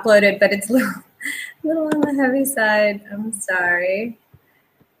going to upload it, but it's a little on the heavy side. I'm sorry.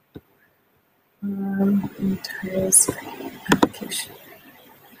 Entire screen application.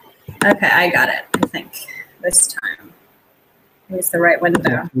 Okay, I got it, I think, this time. It's the right window.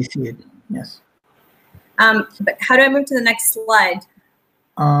 Yeah, we see it, yes. But how do I move to the next slide?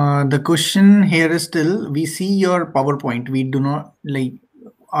 The question here is still, we see your PowerPoint. We do not, like,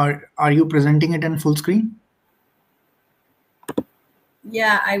 are you presenting it in full screen?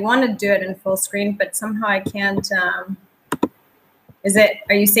 Yeah, I want to do it in full screen, but somehow I can't. Are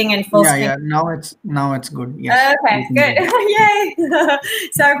you seeing it in full screen? Yeah, now it's good. Yes. Okay, good. Yay!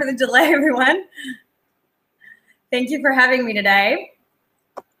 Sorry for the delay, everyone. Thank you for having me today.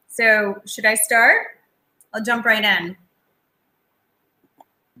 So should I start? I'll jump right in.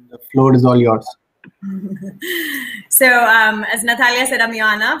 The floor is all yours. So as Nataliia said, I'm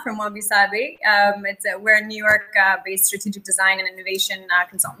Ionna from Wabi Sabi. We're a New York-based strategic design and innovation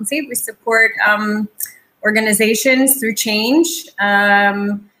consultancy. We support organizations through change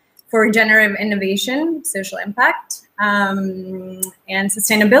for regenerative innovation, social impact, and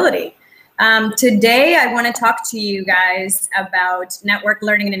sustainability. Today, I want to talk to you guys about network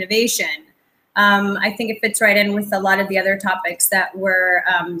learning and innovation. I think it fits right in with a lot of the other topics that were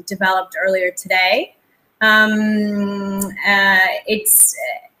developed earlier today.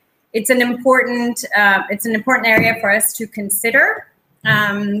 It's an important area for us to consider.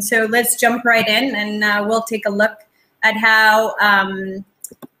 So let's jump right in, and we'll take a look at how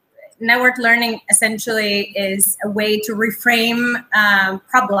network learning essentially is a way to reframe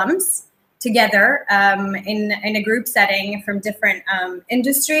problems together in a group setting from different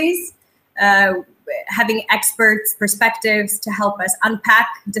industries, having experts' perspectives to help us unpack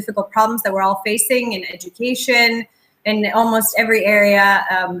difficult problems that we're all facing in education, in almost every area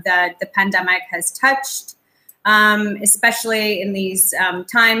that the pandemic has touched, especially in these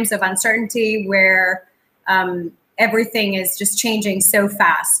times of uncertainty where everything is just changing so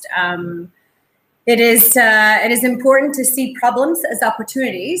fast. It is important to see problems as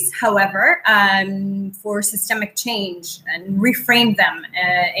opportunities, however, for systemic change and reframe them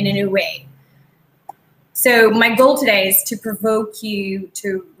in a new way. So my goal today is to provoke you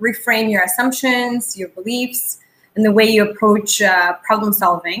to reframe your assumptions, your beliefs, and the way you approach problem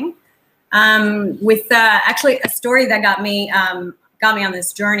solving. With actually a story that got me on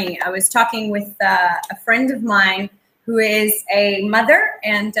this journey. I was talking with a friend of mine who is a mother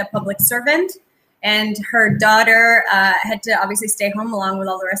and a public servant. And her daughter had to obviously stay home along with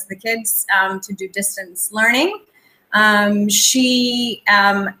all the rest of the kids to do distance learning. She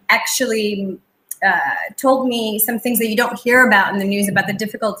actually told me some things that you don't hear about in the news about the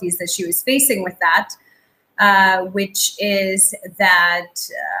difficulties that she was facing with that, which is that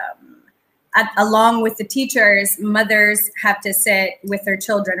along with the teachers, mothers have to sit with their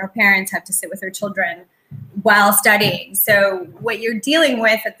children, or parents have to sit with their children while studying. So what you're dealing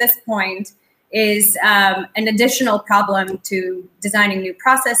with at this point is an additional problem to designing new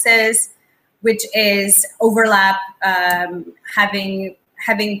processes, which is overlap, having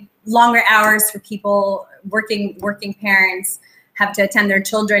longer hours for people, working parents have to attend their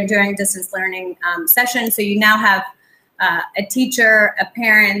children during distance learning sessions. So you now have a teacher, a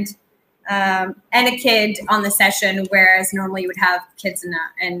parent, and a kid on the session, whereas normally you would have kids in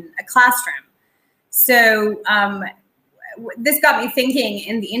a classroom. So this got me thinking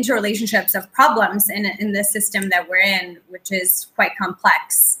in the interrelationships of problems in the system that we're in, which is quite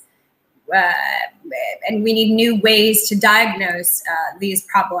complex. And we need new ways to diagnose these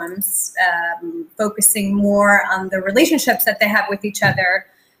problems, focusing more on the relationships that they have with each other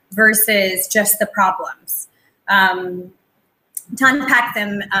versus just the problems. To unpack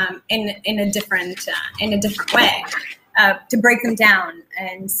them in a different way, to break them down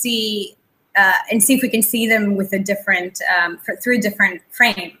and see if we can see them with a different through a different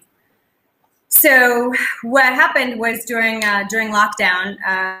frame. So what happened was during lockdown.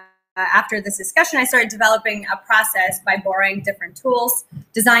 After this discussion, I started developing a process by borrowing different tools,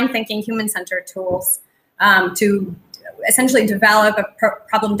 design thinking, human-centered tools, to essentially develop a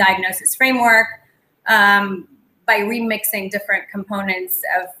problem diagnosis framework by remixing different components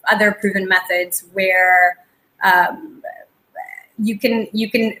of other proven methods where you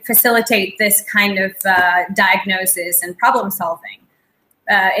can facilitate this kind of diagnosis and problem solving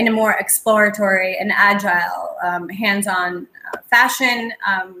in a more exploratory and agile, hands-on fashion,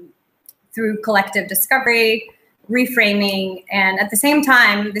 through collective discovery, reframing, and at the same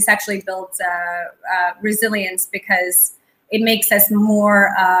time, this actually builds resilience because it makes us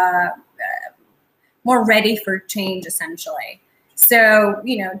more ready for change, essentially. So,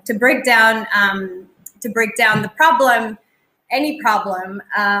 to break down the problem, any problem.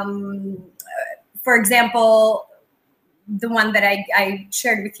 For example, the one that I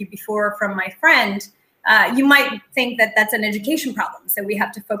shared with you before from my friend. You might think that that's an education problem. So we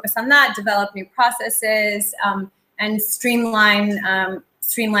have to focus on that, develop new processes, and streamline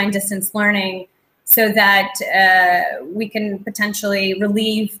distance learning so that we can potentially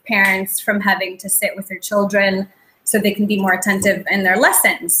relieve parents from having to sit with their children so they can be more attentive in their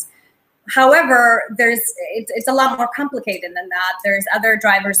lessons. However, it's a lot more complicated than that. There's other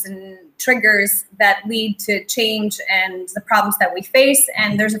drivers and triggers that lead to change and the problems that we face,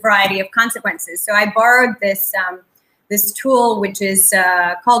 and there's a variety of consequences. So I borrowed this tool, which is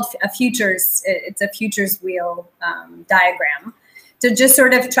called a futures. It's a futures wheel diagram, to just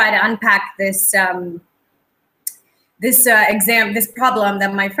sort of try to unpack this problem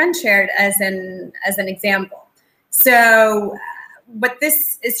that my friend shared as an example. So what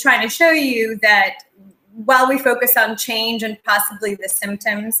this is trying to show you that while we focus on change and possibly the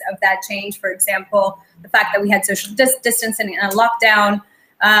symptoms of that change, for example, the fact that we had social distancing and a lockdown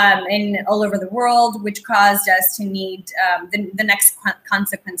all over the world, which caused us to need the next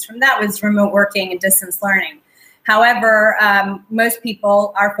consequence from that was remote working and distance learning. However, most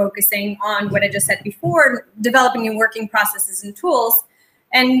people are focusing on what I just said before, developing new working processes and tools,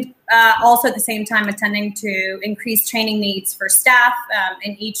 and also at the same time attending to increased training needs for staff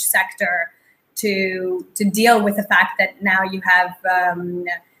in each sector to deal with the fact that now you have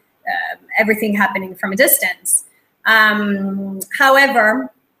everything happening from a distance. However,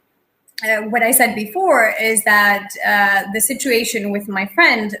 what I said before is that the situation with my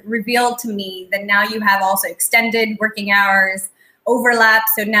friend revealed to me that now you have also extended working hours, overlap.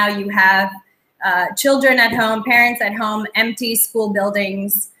 So now you have children at home, parents at home, empty school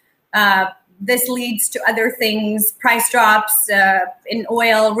buildings. This leads to other things, price drops in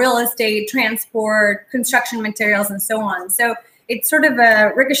oil, real estate, transport, construction materials, and so on. So it's sort of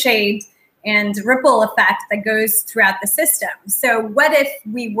a ricochet and ripple effect that goes throughout the system. So what if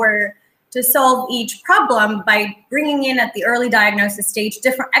we were to solve each problem by bringing in at the early diagnosis stage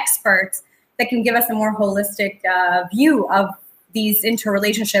different experts that can give us a more holistic view of these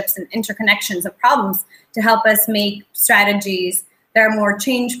interrelationships and interconnections of problems to help us make strategies that are more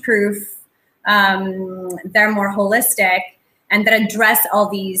change-proof, they're more holistic, and that address all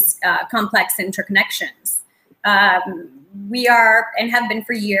these complex interconnections. We are and have been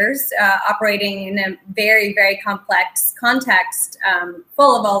for years operating in a very, very complex context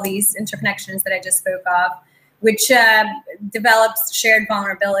full of all these interconnections that I just spoke of, which develops shared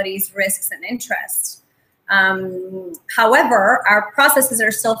vulnerabilities, risks, and interests. However, our processes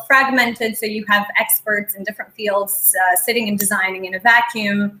are still fragmented, so you have experts in different fields sitting and designing in a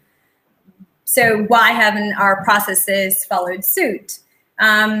vacuum. So why haven't our processes followed suit?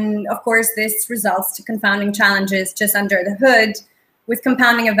 Of course, this results to confounding challenges just under the hood, with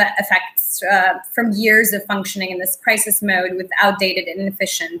compounding effects from years of functioning in this crisis mode with outdated and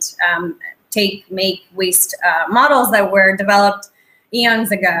inefficient take, make, waste models that were developed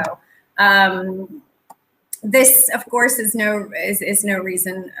eons ago. This, of course, is no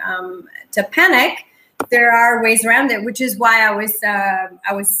reason to panic. There are ways around it, which is why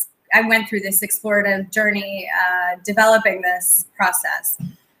I went through this explorative journey developing this process.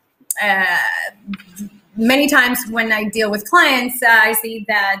 Many times when I deal with clients, I see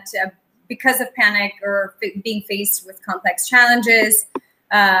that because of panic or being faced with complex challenges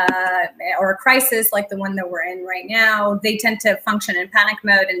or a crisis like the one that we're in right now, they tend to function in panic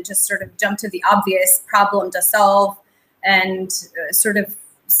mode and just sort of jump to the obvious problem to solve and sort of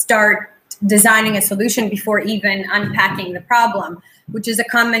start designing a solution before even unpacking the problem, which is a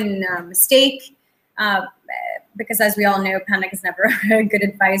common mistake because, as we all know, panic is never a good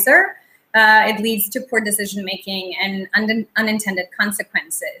advisor. It leads to poor decision-making and unintended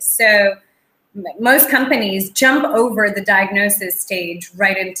consequences. So most companies jump over the diagnosis stage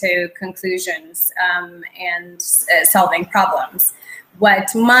right into conclusions and solving problems.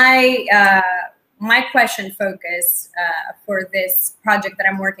 What my question focus for this project that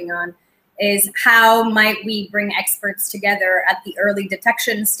I'm working on is how might we bring experts together at the early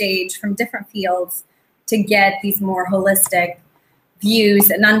detection stage from different fields to get these more holistic views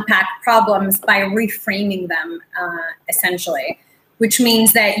and unpack problems by reframing them, essentially, which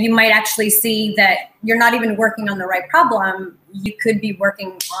means that you might actually see that you're not even working on the right problem. You could be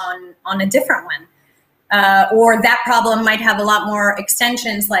working on a different one. Or that problem might have a lot more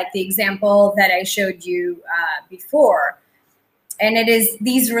extensions, like the example that I showed you before. And it is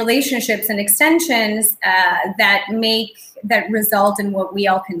these relationships and extensions that result in what we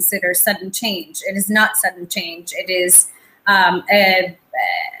all consider sudden change. It is not sudden change. It is an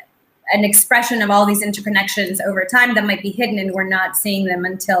expression of all these interconnections over time that might be hidden, and we're not seeing them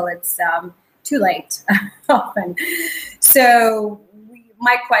until it's too late often. So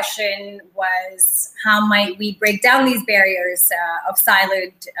my question was, how might we break down these barriers of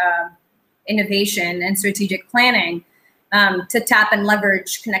siloed innovation and strategic planning to tap and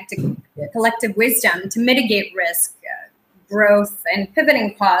leverage collective wisdom to mitigate risk, growth, and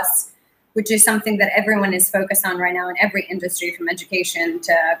pivoting costs, which is something that everyone is focused on right now in every industry, from education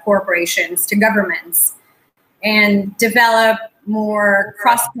to corporations to governments, and develop more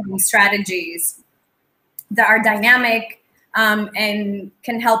cross-cutting strategies that are dynamic and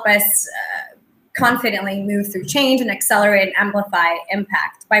can help us confidently move through change and accelerate and amplify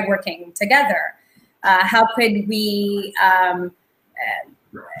impact by working together. How could we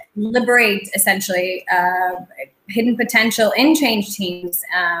liberate, essentially, hidden potential in change teams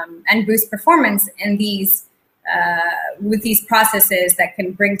and boost performance in these with these processes that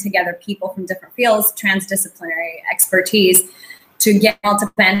can bring together people from different fields, transdisciplinary expertise, to get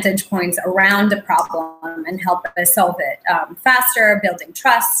multiple vantage points around a problem and help us solve it faster, building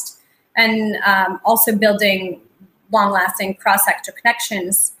trust, and also building long-lasting cross-sector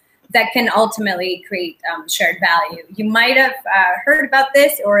connections that can ultimately create shared value. You might have heard about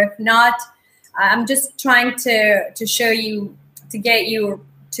this, or if not, I'm just trying to show you, to get you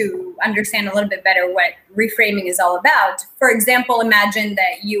to understand a little bit better what reframing is all about. For example, imagine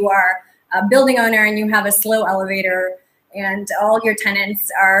that you are a building owner and you have a slow elevator, and all your tenants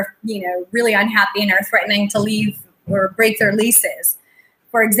are, really unhappy and are threatening to leave or break their leases.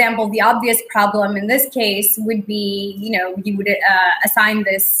 For example, the obvious problem in this case would be, you would assign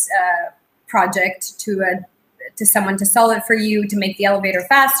this project to someone to solve it for you, to make the elevator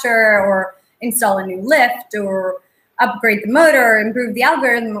faster, or install a new lift, or upgrade the motor, improve the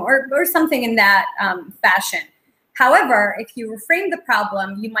algorithm, or something in that fashion. However, if you reframe the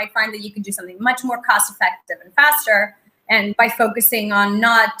problem, you might find that you can do something much more cost-effective and faster, and by focusing on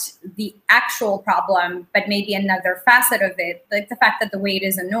not the actual problem, but maybe another facet of it, like the fact that the wait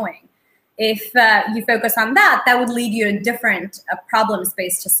is annoying. If you focus on that, that would lead you to a different problem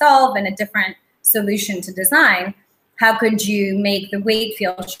space to solve and a different solution to design. How could you make the wait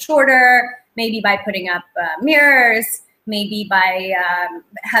feel shorter? Maybe by putting up mirrors, maybe by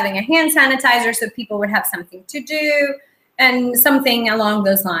having a hand sanitizer so people would have something to do. and something along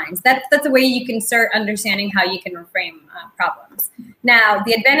those lines. That's a way you can start understanding how you can reframe problems. Now,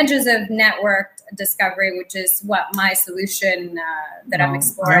 the advantages of networked discovery, which is what my solution that I'm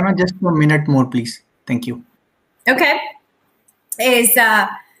exploring. Ionna, just a minute more, please. Thank you. Okay. Is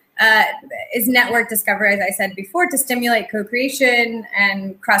network discovery, as I said before, to stimulate co-creation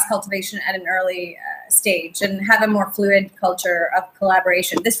and cross-cultivation at an early stage and have a more fluid culture of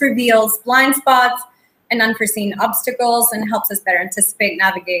collaboration. This reveals blind spots and unforeseen obstacles and helps us better anticipate,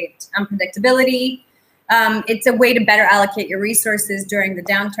 navigate unpredictability. It's a way to better allocate your resources during the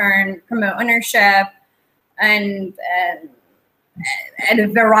downturn, promote ownership, and a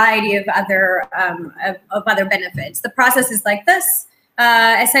variety of other benefits. The process is like this.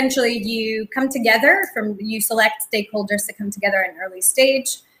 Essentially, you come together you select stakeholders to come together at an early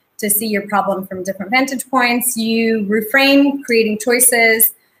stage to see your problem from different vantage points. You reframe, creating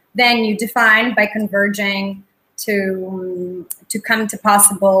choices. Then you define by converging to come to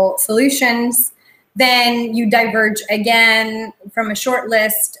possible solutions. Then you diverge again from a short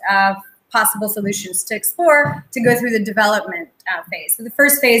list of possible solutions to explore to go through the development phase. So the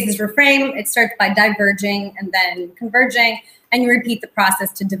first phase is reframe. It starts by diverging and then converging, and you repeat the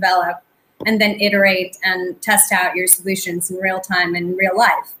process to develop and then iterate and test out your solutions in real time and real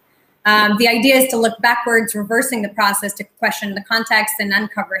life. The idea is to look backwards, reversing the process to question the context and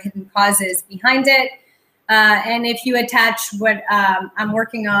uncover hidden causes behind it. And if you attach what I'm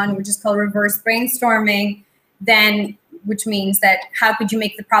working on, which is called reverse brainstorming, then which means that how could you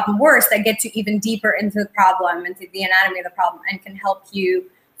make the problem worse, that gets you even deeper into the problem, into the anatomy of the problem, and can help you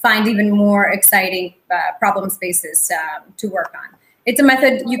find even more exciting problem spaces to work on. It's a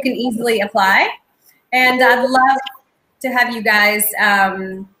method you can easily apply, and I'd love to have you guys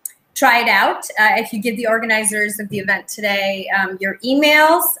try it out. If you give the organizers of the event today your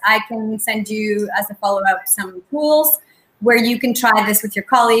emails, I can send you as a follow-up some tools where you can try this with your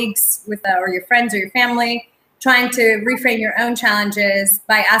colleagues, or your friends or your family, trying to reframe your own challenges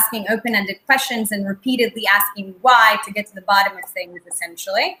by asking open-ended questions and repeatedly asking why to get to the bottom of things,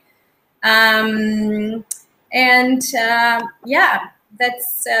 essentially. Yeah,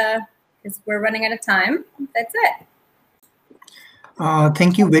 that's, because we're running out of time. That's it.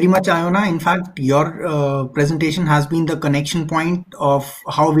 Thank you very much, Ionna. In fact, your presentation has been the connection point of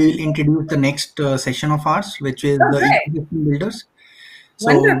how we will introduce the next session of ours, which is the ecosystem builders. So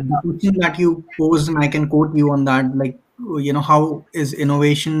the question that you posed, and I can quote you on that, like, how is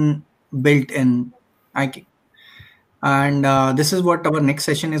innovation built in? And this is what our next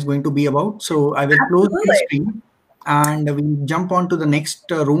session is going to be about. So I will close the screen and we jump on to the next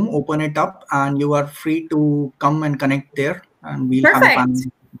room, open it up, and you are free to come and connect there, and we'll have a panel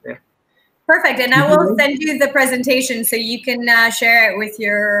there. Perfect. And I will send you the presentation so you can share it with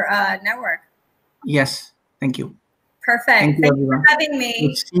your network. Yes. Thank you. Perfect. Thank you for having me.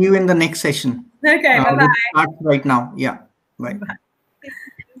 We'll see you in the next session. Okay. Bye-bye. We'll start right now. Yeah. Bye. Bye.